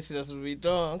classy. That's what we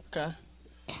doing. Okay.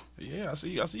 Yeah, I see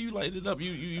you light it up.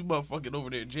 You motherfucking over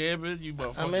there jamming. You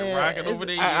motherfucking rocking over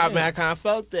there. I kind of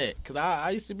felt that. Because I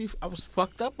used to be, I was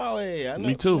fucked up out here. I know,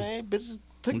 me too. Man, bitches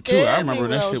took me care too. I of me remember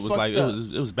when that I shit was like,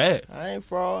 it was bad. I ain't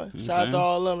fraud. You know Shout out to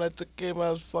all of them that took care of me.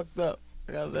 I was fucked up.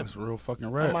 That's real fucking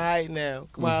I'm rap. alright now.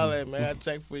 Come holler at me, man. I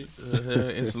check for you.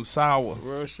 And some sour.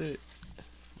 Real shit.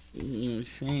 You know what I'm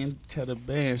saying? Cheddar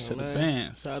bands, cheddar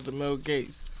bands. Shout out to Mel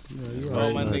Gates. Yeah, all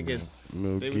right. my niggas.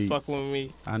 Mel They was Gates. fucking with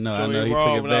me. I know Joey he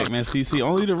Raw, took it back, but man. See,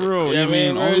 only the real, Yeah, you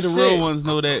man, mean? Only the real shit. ones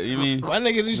know that, you mean? My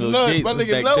niggas used to Bill know. Gates My was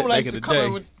niggas back know th- when I back used in to the come in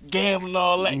day. with gambling and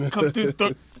all that. Come through,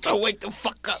 throw wake the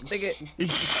fuck up, nigga.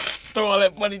 Throw all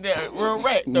that money down. Real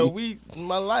rap, though. We,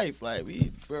 my life, like,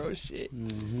 we real shit.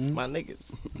 My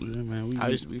niggas. Yeah, man. I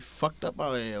used to be fucked up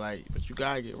out here, like, but you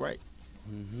gotta get right.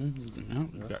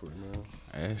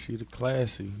 Ashley the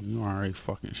classy. You already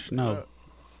fucking know.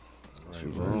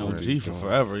 Right, No G for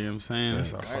forever, you know what I'm saying?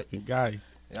 That's our fucking guy.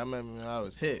 Yeah, I remember when I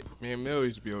was hit. Me and Mill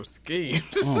used to be on schemes.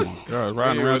 Oh my God,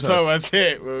 riding We around. were talking about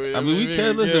that, bro. I mean, we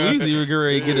can't listen. We used to get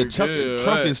ready to get a truck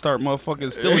right. and start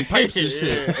motherfucking stealing pipes and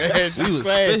shit. Yeah, We was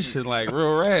classy. fishing like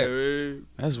real rap. Yeah,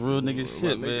 That's real nigga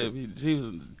shit, my man. She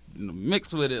was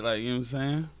mixed with it, like, you know what I'm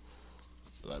saying?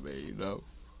 like, man, you know.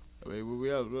 I mean,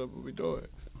 what we doing?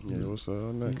 Yeah, what's up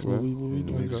next, What man? we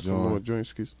doing? We got some more joint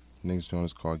skis. Next joint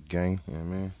is called Gang. Yeah,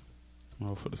 man.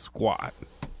 Oh, for the squad.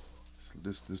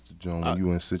 This the joint when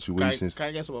you in situations. Can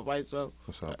I get some advice though?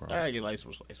 What's up, bro? I gotta get like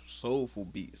some soulful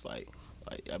beats, like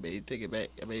I mean, take it back.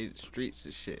 I mean, streets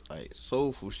and shit, like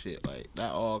soulful shit, like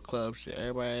not all club shit.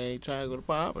 Everybody ain't trying to go to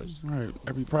Palmers. Right.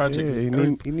 Every project.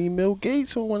 Yeah, he need Mel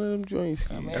Gates on one of them joints.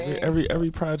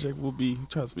 Every project will be.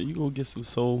 Trust me, you gonna get some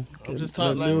soul. I'm just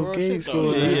talking like Mel real Gates shit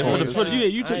though. Yeah, going. for the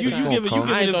you giving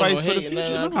advice for the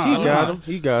future. Nah, He got him.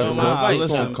 He got him. Nah, man.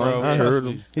 listen, bro. I Trust heard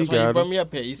me. him. He That's why you got brought him. me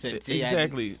up here. You said, G,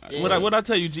 Exactly. Yeah. What I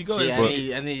tell you, G, go G,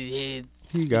 ahead. I need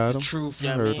He got the him. truth. I You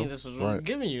know what I heard mean? him. This is what I'm Right.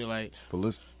 giving you, like, But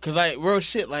listen, cause like real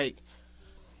shit, like,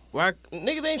 why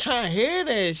niggas ain't trying to hear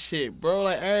that shit, bro.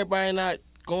 Like everybody not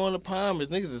going to Palmers.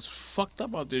 Niggas is fucked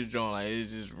up out this joint. Like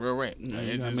it's just real rap. Like, you it's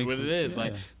gotta just make what some- it is. yeah.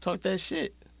 Like talk that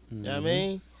shit. You know what I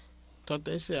mean? Talk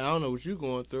that shit. I don't know what you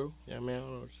going through. You know what I mean? I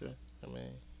don't know what you. I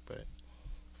mean, but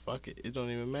fuck it. It don't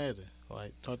even matter.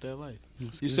 Like talk that life.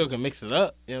 That's You good. still can mix it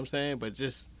up. You know what I'm saying? But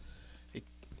just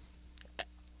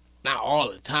not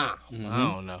all the time.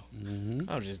 I don't know.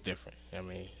 I'm just different. I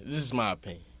mean, this is my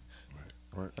opinion.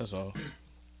 Right. That's all.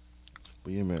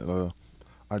 but yeah, man.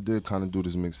 I did kind of do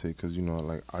this mixtape because you know,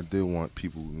 like I did want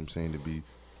people. You know what I'm saying to be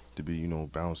you know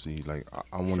bouncy. Like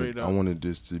I Straight up. wanted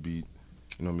this to be, you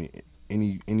know what I mean.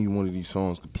 Any one of these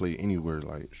songs could play anywhere,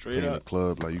 like Straight play in the up.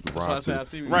 club, like you could That's why I ride say I to.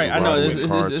 see you what Right, could I know. ride with a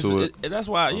car to it. That's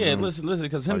why. Yeah, listen,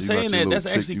 because him Like, you saying got that, your that's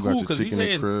little actually chick- you cool. got your Because he chick in the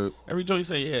saying crib. every joint he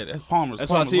say, yeah, that's Palmer's.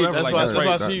 That's why I Palmer's, see. whatever, That's like, why. that's That's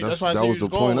why I right. see. That's why I see. That was you the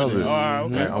point going of with it. All right,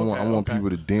 okay. Like, I want people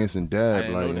to dance and I dab,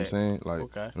 didn't like know you know what I'm that. saying, like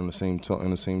Okay. in the same token, you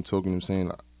know what I'm saying,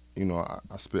 like, you know,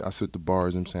 I spit the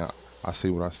bars, you know what I'm saying, I say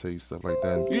what I say, stuff like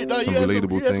that, and You know, some you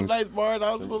relatable had some things. nice bars.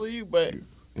 I was full of you, but You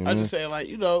know what I I mean? just saying, like,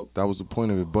 you know, That was the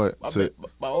point of it, but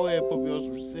my old head put me on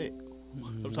some shit.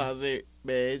 Sometimes man,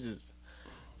 it's just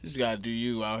you just gotta do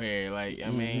you out here, like I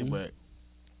mean. But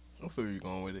I feel where you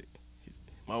going with it.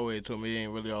 My old head told me it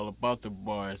ain't really all about the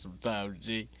bars. Sometimes,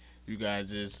 G, you gotta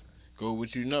just go with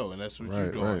what you know, and that's what you're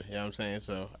Right, doing. right. You know what I'm saying?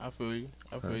 So I feel you.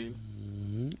 I feel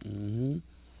you.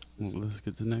 Well, let's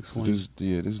get to the next So one.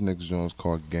 this next joint's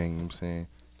called Gang, you know what I'm saying.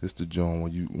 This the joint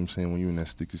when you know what I'm saying, when you in that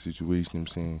sticky situation, you know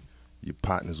what I'm saying, your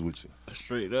partner's with you.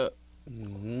 Straight up.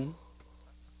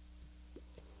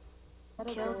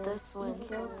 Killed this one.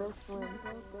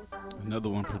 Another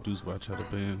one produced by Cheddar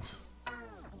Bands.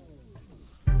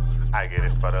 I get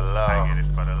it for the love.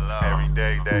 Every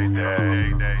day.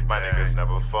 My niggas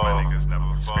never fall.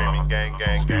 Screaming gang.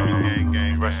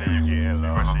 You rushing, you getting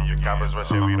low. Your coppers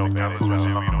rushing, we don't panic.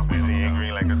 We seeing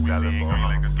green like a salad bowl.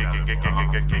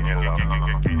 Getting low.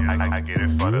 I get it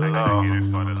for the love.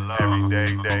 Every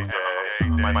day.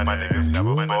 My niggas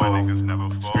never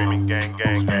fall. Screaming gang.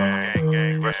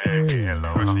 You rushing, you getting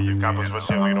low. Your coppers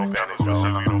rushing, we don't panic.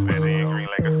 We seeing green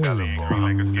like a salad bowl.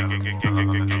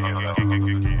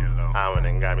 I went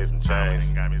and got me some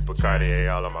chains, but Cartier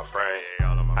all on my frame.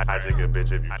 I take a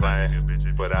bitch if you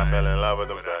playin', but I fell in love with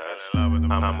them bands.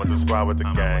 I'm with the squad with the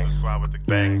gang.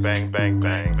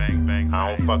 Bang.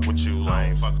 I don't fuck with you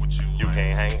lames. You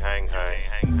can't hang.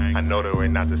 I know that we're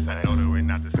not the same,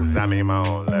 cause I made my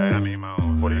own lane.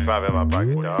 45 in my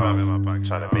pocket, dog.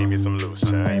 Tryna make me some loose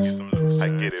change. I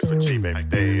get it for cheap every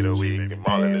day of the week. I'm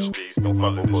all in the streets, don't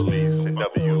fuck with police and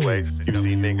WA. You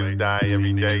see niggas die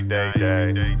every day.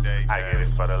 I get it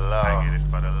for the love.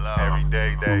 Every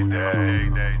day.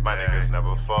 My niggas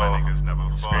never fall.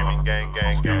 Screaming gang.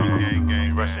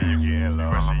 You rushing, you getting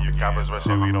low. Your coppers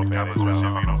rushing, we don't panic.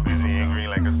 We seeing green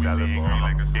like a salad bowl.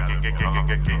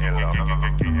 Getting low.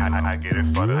 I get it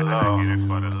for the love.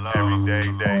 Every day.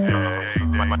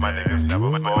 My niggas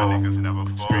never fall.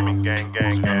 Screaming gang.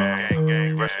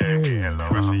 Rushing you getting low.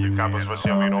 Rushing you coppers,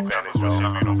 rushing we don't panic.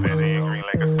 Seeing green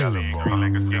like a salad.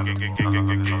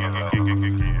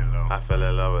 I fell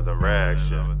in love with them rags,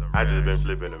 yeah. I just been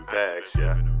flipping them bags,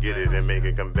 yeah. Get it and make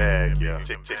it come back, yeah.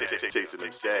 Chasing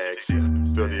them stacks, yeah.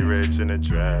 Filthy rich in the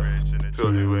trap.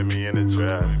 Filthy with me in the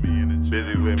trap.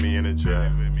 Busy with me in the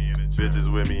trap. Bitches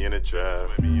with me in the trap.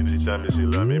 She tell me she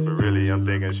love me, but really I'm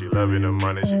thinking she loving the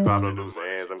money. She poppin' loose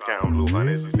hands, I'm counting blue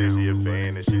honey. She say she a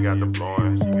fan and she got the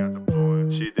blowin'.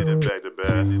 She did it back to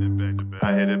back.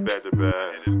 I hit it back to back.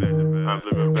 I'm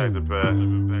flipping back to back.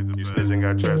 You snitching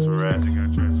got traps for rats.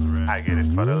 I get it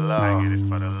for the love.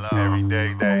 Every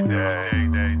day.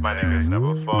 My niggas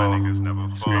never fall.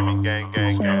 Screaming gang.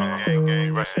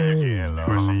 Rushing you getting low.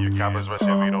 Rushing you coppers,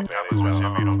 rushing we don't coppers,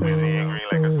 rushing we don't. We seeing green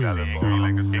like a salad.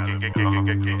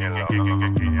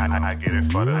 I get it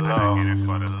for the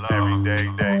love. Every day.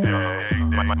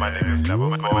 My niggas never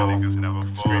fall.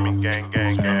 Screaming gang.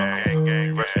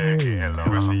 Rushing you getting low.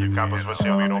 Rushing you coppers,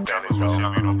 rushing we don't coppers, rushing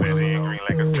we don't. We seeing green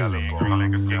like a salad.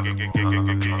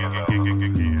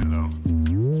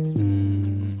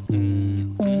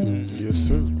 Yes,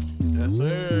 sir. Yes, sir.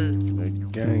 That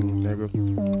gang, nigga.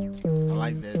 I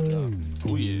like that job.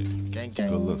 Oh, yeah. Gang.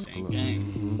 Good looks. And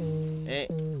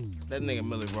that nigga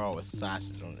Millie Raw with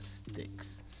sausage on the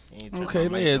sticks. Okay,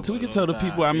 yeah, so we can tell the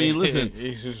people, I mean, listen,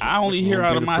 I only hear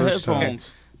out of my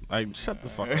headphones. Like, shut the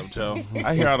fuck up, Joe.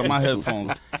 I hear out of my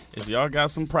headphones. If y'all got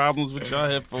some problems with y'all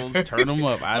headphones, turn them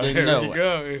up. I didn't know.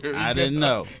 I didn't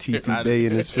know. Tiffy Bay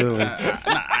in his feelings.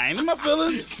 I ain't in my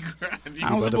feelings.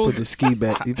 You better put the ski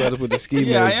back. You better put the ski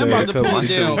yeah, mask I am there. about to put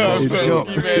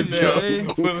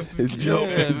It jump.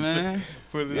 Yeah, man.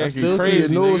 I still see your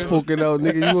nose poking out,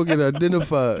 nigga. You gonna get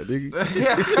identified, nigga.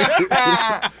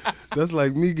 That's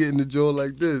like me getting the jaw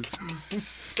like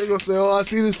this. They gonna say, "Oh, I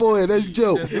see this forehead. That's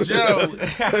Joe." That's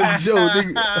Joe,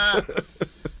 nigga.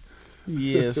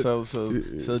 Yeah, so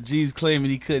G's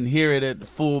claiming he couldn't hear it at the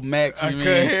full max. I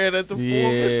couldn't hear it at the full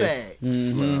max.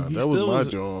 Mm-hmm. That was my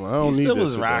jaw. I don't need that shit. He still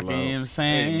was rocking, you know what I'm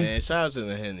saying? Hey, man, shout out to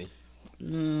the Henny.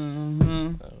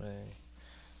 Mm-hmm.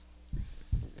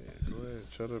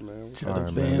 Shut up, man.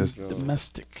 Cheddar Bands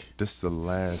domestic. This is the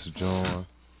last John.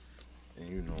 And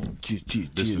you know,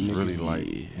 this is really like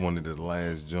one of the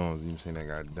last Johns, you know what I'm saying, that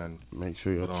got done. Make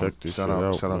sure y'all check this shit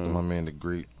out. Shout out to my man, The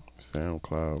Great.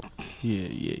 SoundCloud.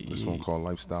 Yeah. This one called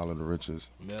Lifestyle of the Riches.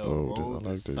 I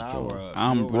like that joint.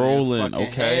 I'm rolling,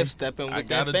 okay? I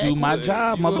gotta do my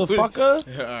job, motherfucker.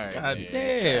 God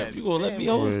damn. You gonna let me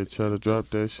host? Yeah, try to drop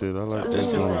that shit. I like that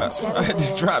joint. I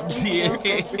just dropped G.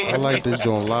 I like this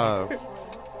joint live.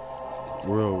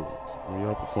 Real. When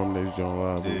y'all perform this joint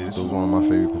live. Yeah, this was one of my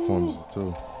favorite performances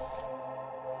too.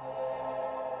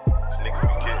 Niggas be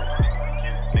kidding.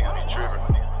 Niggas be tripping.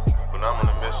 When I'm on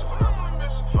a mission.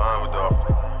 Flying with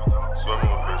dolphins, swimming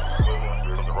with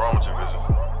fishes. Something wrong with your vision.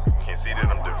 Can't see that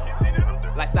I'm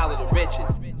different. Lifestyle of the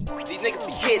riches. These niggas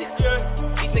be kidding.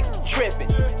 These niggas be tripping.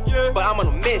 But I'm on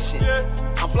a mission.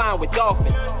 I'm flying with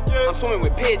dolphins. I'm swimming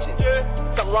with pigeons.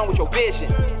 Something wrong with your vision.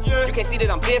 You can't see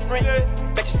that I'm different.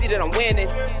 Bet you see that I'm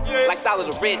winning. Lifestyle of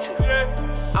the riches.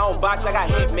 I don't box, I got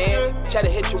hitmans. Try to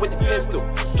hit you with the pistol.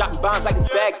 Dropping bombs like it's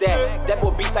Baghdad. That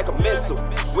boy beats like a missile.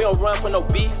 We don't run for no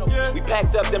beef. We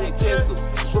packed up them utensils.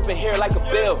 Swooping here like a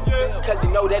bill. Cause you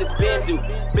know that it's been due.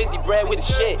 Busy bread with the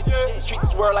shit. Let's treat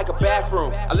this world like a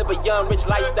bathroom. I live a young, rich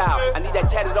lifestyle. I need that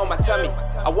tatted on my tummy.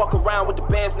 I walk around with the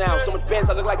bands now. So much bands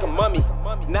I look like a mummy.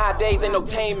 Nowadays ain't no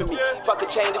taming me. Fuck a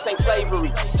chain, this ain't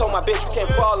slavery. Told my bitch you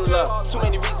can't fall in love. Too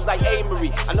many reasons like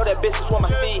A-Marie. I know that bitch just want my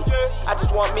seed. I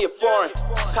just want me a foreign.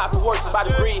 Copy horses by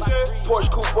the breed.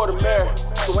 Porsche coupe or the mirror.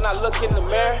 So when I look in the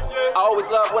mirror, I always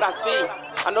love what I see.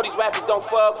 I know these rappers don't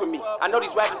fuck with me. I know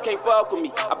these rappers can't fuck with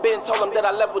me. I've been told them that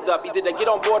I leveled up. Either they get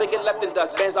on board or get left in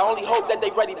dust. Bands, I only hope that they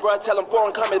ready, bruh. Tell them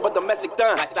foreign coming, but domestic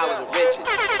done. Lifestyle of the riches.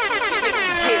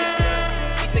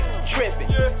 These niggas be tripping.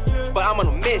 But I'm on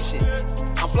a mission.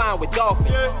 I'm flying with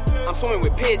dolphins. I'm swimming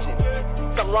with pigeons.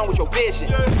 Something wrong with your vision.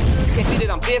 You can't see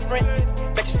that I'm different.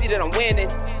 Bet you see that I'm winning.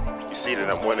 You see that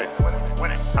I'm winning.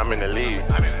 I'm in the lead.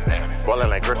 Ballin'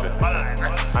 like Griffin.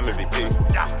 I'm MVP.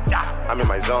 I'm in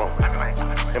my zone.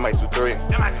 In my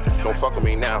 2-3. Don't fuck with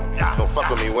me now. Don't fuck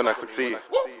with me when I succeed.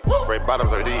 Red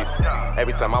bottoms are these.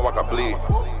 Every time I walk, I bleed.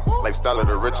 Lifestyle of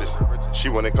the richest. She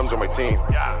wanna come join my team.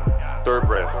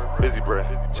 Thoroughbred, busy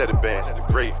bread, cheddar bands, the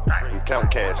great. And count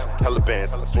cash, hella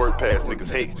bands, swerve past,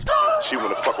 niggas hate. She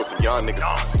wanna fuck with some young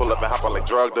niggas. Pull up and hop out like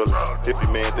drug dealers.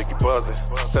 Hippie man think he buzzing.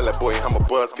 Tell that boy I'm a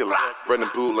buzz killer. Running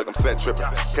blue like I'm set tripping.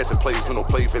 Catching plays with no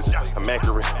play vision.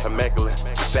 Immaculate,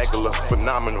 spectacular,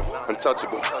 phenomenal,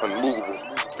 untouchable, unmovable,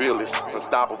 fearless,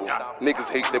 unstoppable. Niggas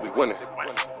hate that we winning.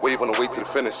 Wave on the way to the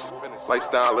finish.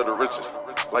 Lifestyle of the richest.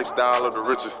 Lifestyle of the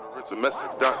richest. The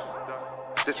message done.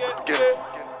 This is the beginning.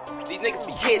 These niggas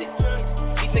be kidding.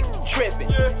 These niggas be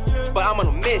tripping. But I'm on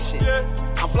a mission.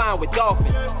 I'm flying with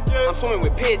dolphins. I'm swimming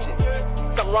with pigeons.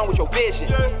 Something wrong with your vision.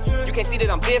 You can't see that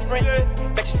I'm different.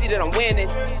 Bet you see that I'm winning.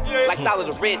 Lifestyle of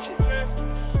the richest.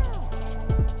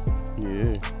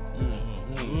 Yeah.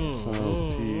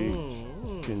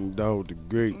 King Dog the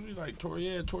Great. Like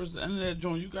towards the end of that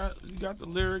joint, you got the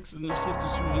lyrics and the shit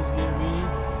that you was,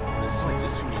 It's like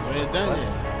this shit was ain't done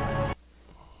yet.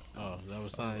 Oh, that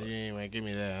was something you ain't gonna give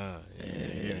me that, huh?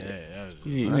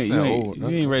 You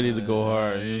ain't ready to go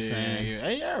hard. You know what I'm saying?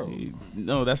 Hey,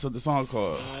 no, that's what the song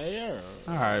called.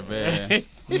 All right, man.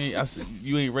 I said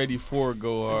you ain't ready for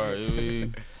go hard.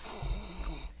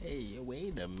 Hey,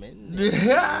 wait a minute.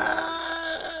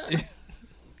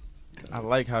 I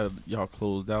like how y'all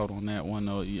closed out on that one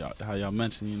though. How y'all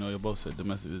mentioned, you both said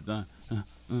domestic is done.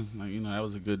 Like, that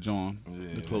was a good joint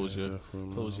to close your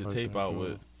tape out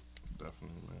with.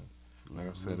 Definitely, man. Like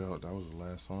I said, that was the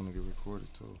last song to get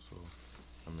recorded too. So,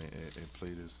 I mean, it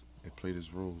played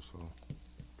its role. So,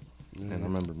 and I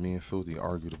remember me and Filthy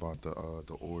argued about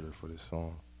the order for this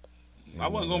song. I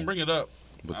wasn't gonna bring it up.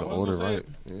 But the order, right?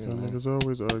 Yeah, niggas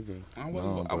always arguing. I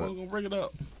wasn't gonna bring it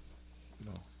up.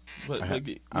 No. But I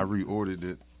reordered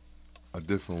it a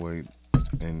different way,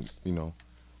 and the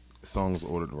song's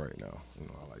ordered right now. I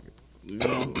like it.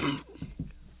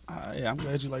 Yeah, I'm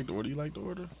glad you like the order. You like the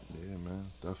order? Yeah, man,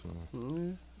 definitely.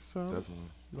 Yeah, definitely.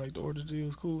 You like the order, G? It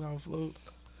was cool how it flowed.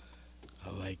 I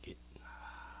like it,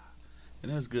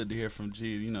 and that's good to hear from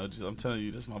G. I'm telling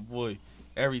you, this is my boy.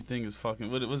 Everything is fucking.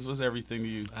 What's everything to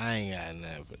you? I ain't got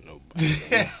nothing for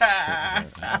nobody.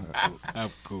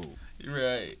 I'm cool.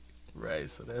 Right.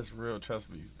 So that's real. Trust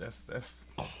me. That's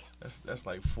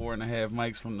like 4.5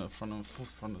 mics from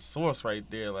the source right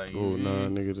there. Like, nah,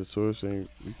 nigga, the source ain't.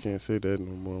 You can't say that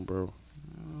no more, bro.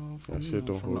 That shit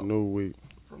don't hold no weight.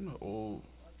 From the old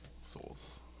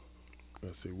source.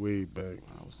 I say way back.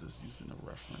 I was just using a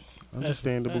reference.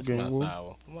 Understandable, game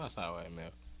wolf. My sour right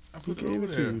now. I put it over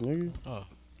to you, nigga. Oh.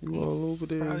 You all over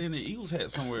there. Probably in the Eagles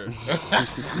hat somewhere.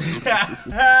 Let's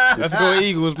go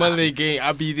Eagles Monday game.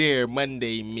 I'll be there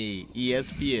Monday,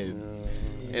 ESPN.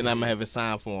 And I'm going to have a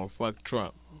sign for him. Fuck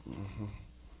Trump.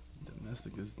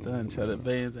 Domestic is done. Cheddar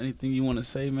Bands. Anything you want to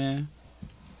say, man?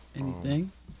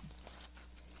 Anything?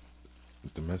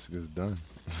 Domestic is done.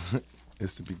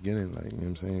 It's the beginning, like, you know what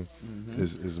I'm saying? Mm-hmm.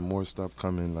 There's more stuff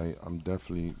coming. Like, I'm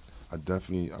definitely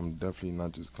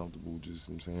not just comfortable, just,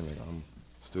 you know what I'm saying? Like, I'm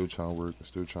still trying to work and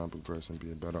still trying to progress and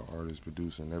be a better artist,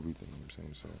 producer, and everything, you know what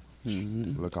I'm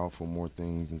saying? So, look out for more things,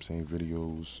 you know what I'm saying?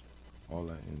 Videos, all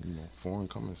that, and, foreign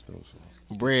coming still, so.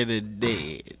 Bread is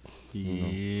dead.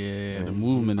 Yeah, the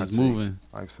movement is moving.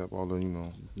 I accept all the,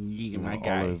 all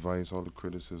the advice, all the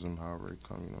criticism, however it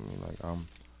comes, you know what I mean? Like,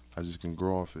 I just can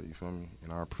grow off it, you feel me?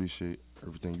 And I appreciate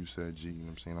everything you said, G, you know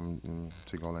what I'm saying? I'm going to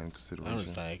take all that in consideration. I'm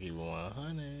just trying to keep it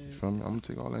 100. You feel me? I'm going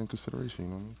to take all that in consideration,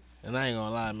 you know what I mean? And I ain't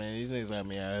gonna lie, man, these niggas got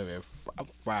me out here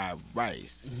fried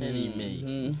rice, Henny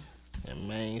meat, and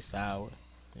main sour,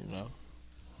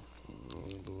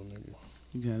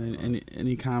 You got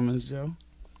any comments, Joe?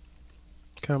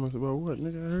 Comments about what?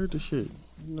 Nigga, I heard the shit.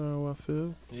 You know how I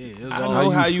feel? Yeah, I don't know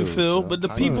how you feel, but the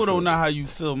people don't know how you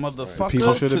feel, motherfucker.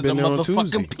 People should have been there on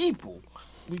Tuesday. People.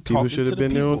 People should have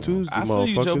been there on Tuesday, I feel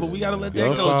you, Joe, but we gotta let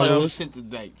that go, Joe.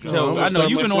 Joe, I know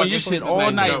you've been on your shit all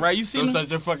night, right? You seen start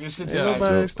your fucking shit tonight.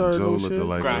 Nobody started no shit.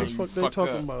 Like what the fuck they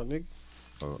talking about, nigga?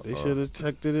 They should have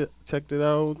checked it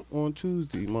out on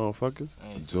Tuesday, motherfuckers.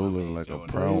 Joe look like a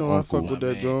proud uncle. I fuck with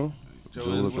that, John. Joe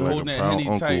look like a proud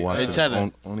uncle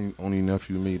watching only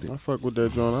nephew made it. I fuck with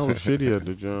that, John. I was shitty at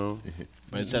the John.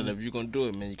 Man, if you gonna do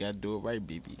it, man, you gotta do it right,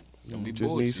 baby.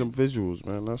 Just need some visuals,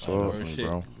 man. That's all.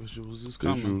 Bro. Visuals is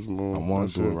coming. I want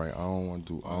to do it right. I don't want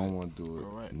to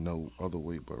do it no other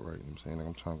way but right. You know what I'm saying? Like,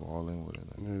 I'm trying to go all in with it.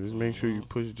 Yeah, just make sure you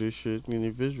push this shit in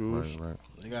your visuals. Right.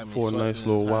 For a nice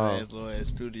little while. Little ass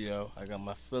studio. I got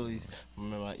my Phillies,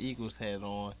 my Eagles hat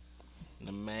on,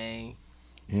 the main.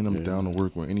 And I'm down to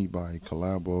work with anybody,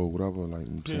 collab or whatever. Like,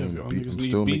 I'm saying, I'm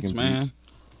still beats, making man. beats.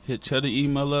 Hit Cheddar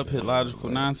email up, hit Logical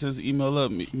Nonsense email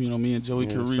up. Me and Joey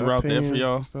can reroute that for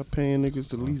y'all. Stop paying niggas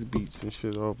the lease beats and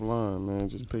shit offline, man.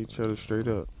 Just pay Cheddar straight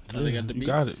up. They got the you beats?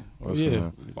 got it. Oh, Listen, yeah.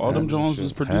 man, All them Jones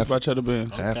was produced by Cheddar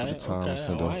Bands. Half of the time,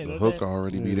 so the hook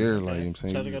already be there. Like, you know what I'm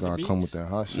saying? Cheddar You got the gotta come beats? with that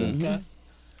hot shit. Okay.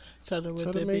 Cheddar with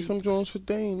Cheddar the made beats. some Jones for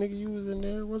Dane. Nigga, you was in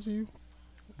there, wasn't you?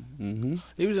 Mm-hmm.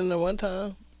 He was in there one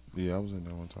time. Yeah, I was in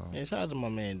there one time. And shout out to my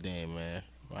man Dane, man.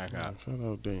 Rock out. Shout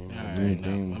out Dane.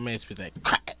 Dane. My man spit that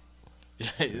crack.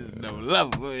 Never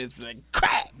love it, but it's like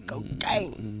crack,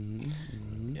 cocaine.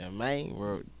 Yeah, man,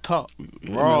 real talk,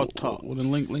 raw talk. Well,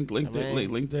 then link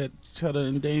that Cheddar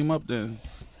and Dame up then.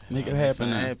 Make it happen.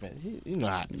 You know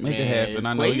how make it happen.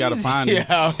 I know you gotta find it.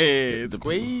 Out here, it's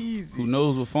crazy. Who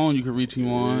knows what phone you can reach him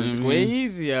on? It's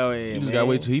crazy out here. You just gotta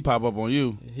wait till he pop up on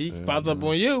you. He popped up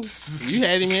on you. You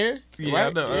had him here, yeah, right? I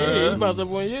know, Yeah, he popped up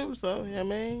on you. So yeah,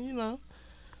 man, you know.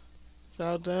 Shout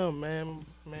out to him, man.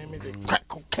 Man made that crack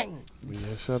cocaine. Yeah,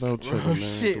 shout out Cheddar, man.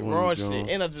 Shit, Doing raw the shit. job.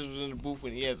 And I just was in the booth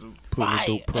when he had some Putting fire. a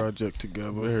dope project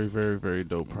together. Very, very, very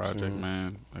dope project,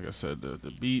 man. Like I said, the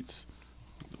beats.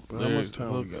 But how much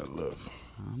time we got left?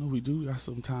 I know we do got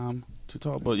some time to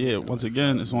talk, but yeah, once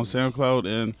again, it's on SoundCloud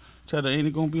and Cheddar. Ain't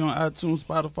it gonna be on iTunes,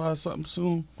 Spotify, or something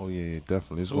soon? Oh yeah,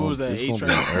 definitely. It's What gonna was that, be on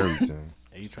A-Track? everything.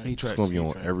 A-Track? It's gonna be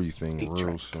on everything, A-Track.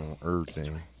 real soon,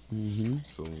 everything. Mm-hmm.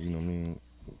 So you know what I mean.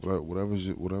 Whatever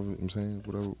I'm saying,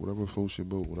 whatever floats your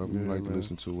boat, whatever you like to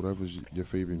listen to, whatever's your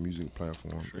favorite music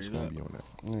platform, it's gonna be on that.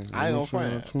 Yeah, I ain't gonna sure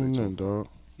front. Tune in, dog.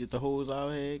 Get the hoes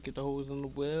out here, get the hoes in the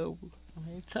web.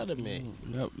 Man, Cheddar, man.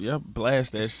 Yep,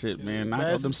 blast that shit, man. Knock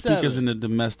Blast out them the speakers Cheddar. in the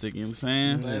domestic, you know what I'm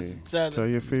saying? Hey, Cheddar. tell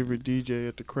your favorite DJ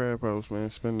at the Crab House, man.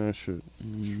 Spin that shit.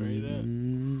 Straight up.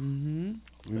 Mm-hmm.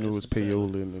 You know it's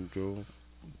payola in them Joes.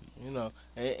 You know,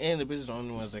 and the bitches the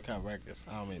only ones that cop records.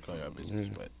 I don't mean to call y'all bitches, Yeah.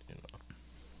 but you know.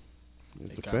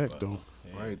 It's they a cop fact, up. though.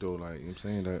 Yeah. Right though, like you know what I'm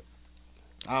saying that.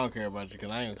 I don't care about you because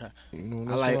I ain't cop. You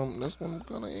know, I like that's what I'm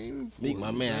kind of aiming for. Meek,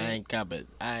 my man. I ain't cop it.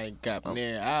 I ain't cop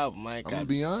near album. I ain't I'm cop gonna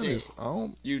be shit. honest. I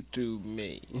don't. YouTube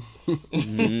me.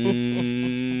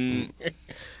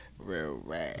 Real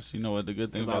rap. You know what the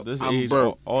good thing about this I'm age,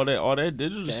 broke. all that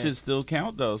digital Okay. shit still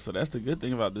count though. So that's the good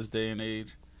thing about this day and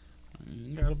age. You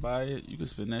ain't gotta buy it. You can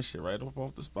spend that shit right up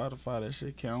off the Spotify. That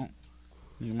shit count.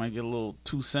 You might get a little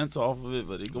 2 cents off of it,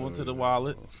 but it go into the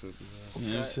wallet. You know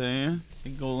what I'm saying?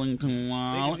 It go into the Niggas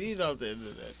wallet. eat off the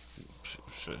internet.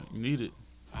 Shit, you need it.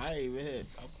 I ain't even hit.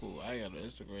 I'm cool. I got an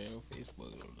Instagram,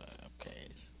 Facebook, and all that. I'm cash.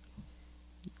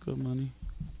 Good money.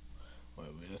 Wait,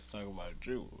 man, let's talk about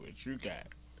you. What you got,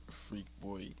 freak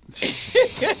boy?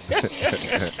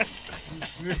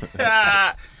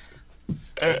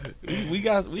 we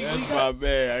got my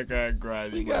man. I got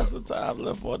grind. We got some time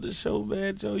left on the show,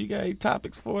 man. Joe, you got any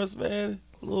topics for us, man?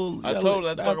 I told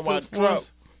her let's talk about Trump.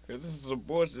 Cause this is some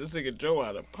bullshit. This nigga Joe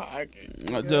out of pocket.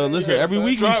 Joe, listen, every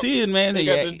week we see it, man. He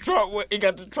got the Trump. He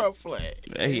got the Trump flag.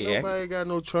 Ain't nobody got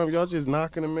no Trump. Y'all just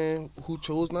knocking a man who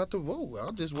chose not to vote.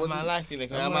 I just wasn't. I'm not liking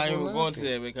it. I'm not even going to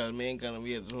that because me ain't gonna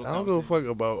be at the. I don't give a fuck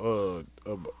about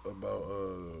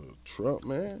Trump,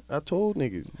 man. I told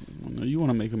niggas. No, you want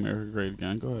to make America great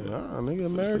again? Go ahead. Nah, nigga,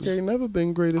 America ain't never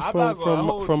been greatest I'm not gonna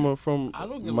hold from I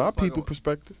don't give my a fuck people about-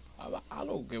 perspective. I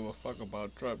don't give a fuck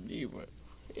about Trump neither.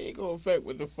 It ain't gonna affect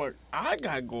what the fuck I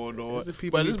got going on. It's the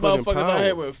people But he this put in motherfuckers out power.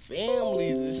 here with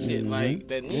families and shit like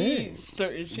that need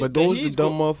certain shit. But that those the he's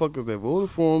dumb go- motherfuckers that voted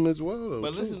for him as well, though.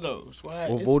 But too. listen though, Swag.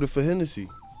 Or it's- voted for Hennessy.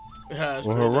 Yeah, or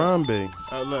straight up. Harambe.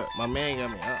 Oh look, my man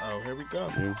got me. Here we go. You know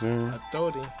what I'm saying? I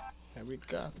told him. Here we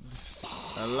go.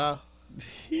 Hello. It's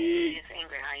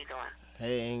Ingrid. How you doing?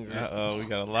 Hey Ingrid. Uh-oh, we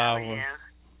got a live one.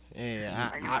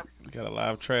 Yeah, We got a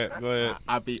live trap. Go ahead.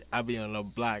 I be on the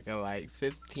block in like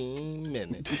 15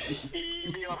 minutes.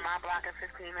 You be on my block in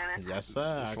 15 minutes? Yes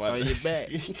sir. That's I'll why- call you back.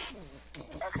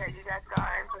 Okay, you guys got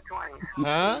in for 20s.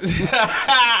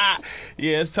 Huh?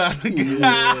 Yeah, it's time to go.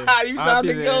 Yeah. You I'll time be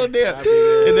to go there. there. I'll be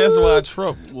there. And that's why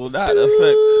Trump will not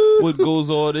affect what goes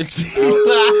on in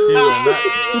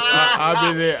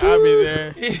I'll be there. I'll be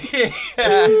there.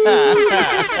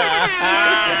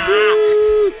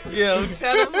 Yo,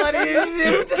 Cheddar funny as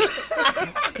shit.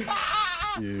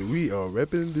 Yeah, we are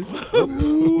repping this.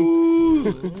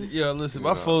 Yo, listen,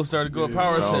 my phone started going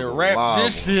power. I that said, was wrap wild.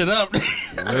 this shit up. Rep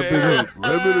it up.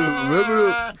 Rep it up. Rep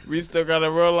it up. We still got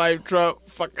a real life Trump.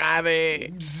 Fuck out of here.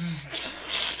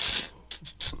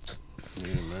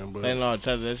 Yeah, man, but Ain't no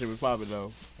Cheddar, that shit be popping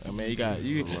though. I mean,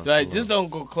 you like just don't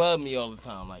go club me all the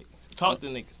time. Like talk to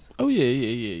niggas. Oh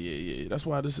yeah. That's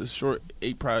why this is short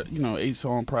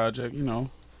 8-song project. You know,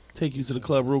 take you to the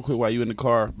club real quick while you in the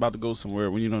car about to go somewhere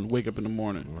when you wake up in the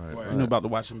morning. Right. You know, about to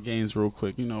watch some games real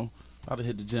quick. You know, about to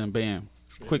hit the gym. Bam,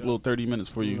 quick little 30 minutes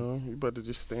for you. You about to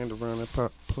just stand around at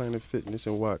Planet Fitness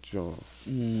and watch y'all.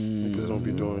 Niggas don't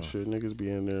be doing shit. Niggas be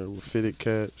in there with fitted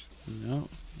caps,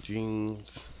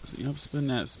 jeans. Yep, spin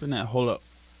that. Hold up.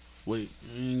 Wait,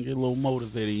 you ain't get a little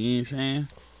motivated. You ain't saying?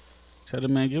 Cheddar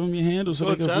Man, give them your handle so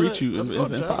they can reach you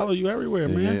and follow you everywhere,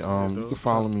 man. Yeah, you can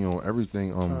follow me on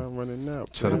everything. Time running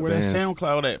out. Cheddar Where that Bands.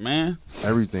 SoundCloud at, man?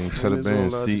 Everything. Cheddar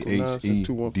Bands.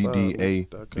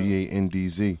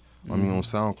 CHEDDABANDZ. I mean, on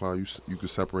SoundCloud, you can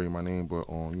separate my name, but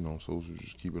on social,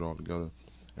 just keep it all together.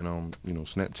 And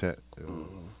Snapchat,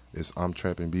 it's I'm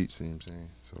Trapping Beats. You know what I'm saying?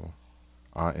 So,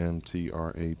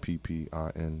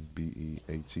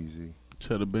 IMTRAPPINBEATZ.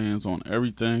 Cheddar Bands on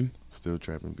everything. Still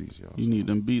Trapping Beats, y'all. You need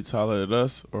them beats, holler at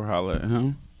us or holler at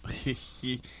him. You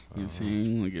know what I'm saying?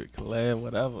 You want to get a collab,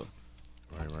 whatever.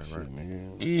 Right.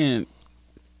 And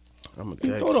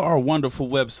go to our wonderful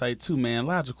website too, man.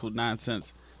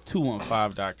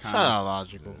 LogicalNonsense215.com. Shout out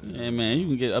Logical. Yeah, man. You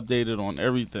can get updated on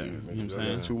everything. You know what I'm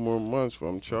saying? 2 more months for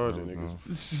I'm charging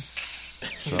niggas.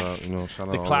 Shout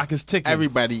out the clock is ticking.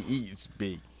 Everybody eats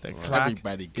big. The clock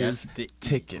Everybody is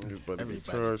ticking. Everybody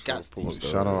got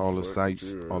Shout out all the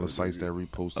sites that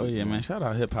reposted. Oh yeah, man! Shout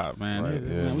out hip hop, man. Right,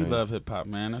 man, we love hip hop,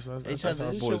 man. That's our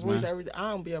boys, man.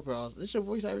 I don't be up here. This your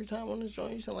voice every time on this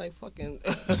joint. You sound like fucking.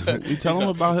 We tell him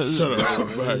about his. Shut up.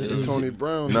 It's Tony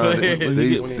Brown. No, they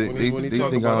when he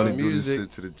talk about the music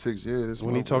to the chicks. Yeah, this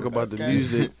when he talk about the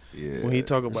music. Yeah. When he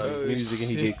talk about his music and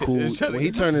he get cool. When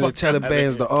he turn into Cheddar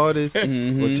Bands the artist,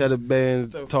 or Cheddar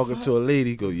Bands talking to a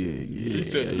lady, go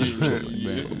Cheddar Beats. Hey,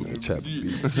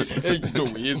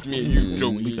 Joey, it's me and you,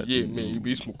 Joey. Yeah, man, you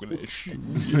be smoking that shit.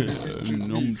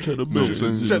 I'm Cheddar Bands.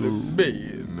 Cheddar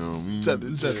Bands. Cheddar.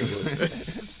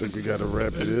 Think we gotta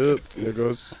wrap it up,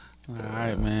 niggas. All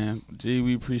right, man. G,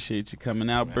 we appreciate you coming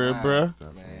out, bruh. Man,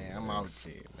 I'm out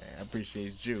here, man. I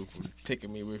appreciate you for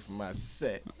taking me away from my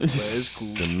set. But it's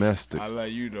cool. Domestic. I love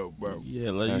you though, bro.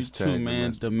 Yeah, love you too,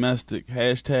 man. Domestic.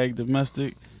 Hashtag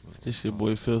domestic. This your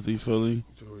boy Filthy Philly.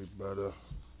 Joey, brother.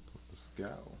 Let's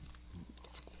go.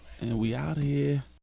 And we out of here.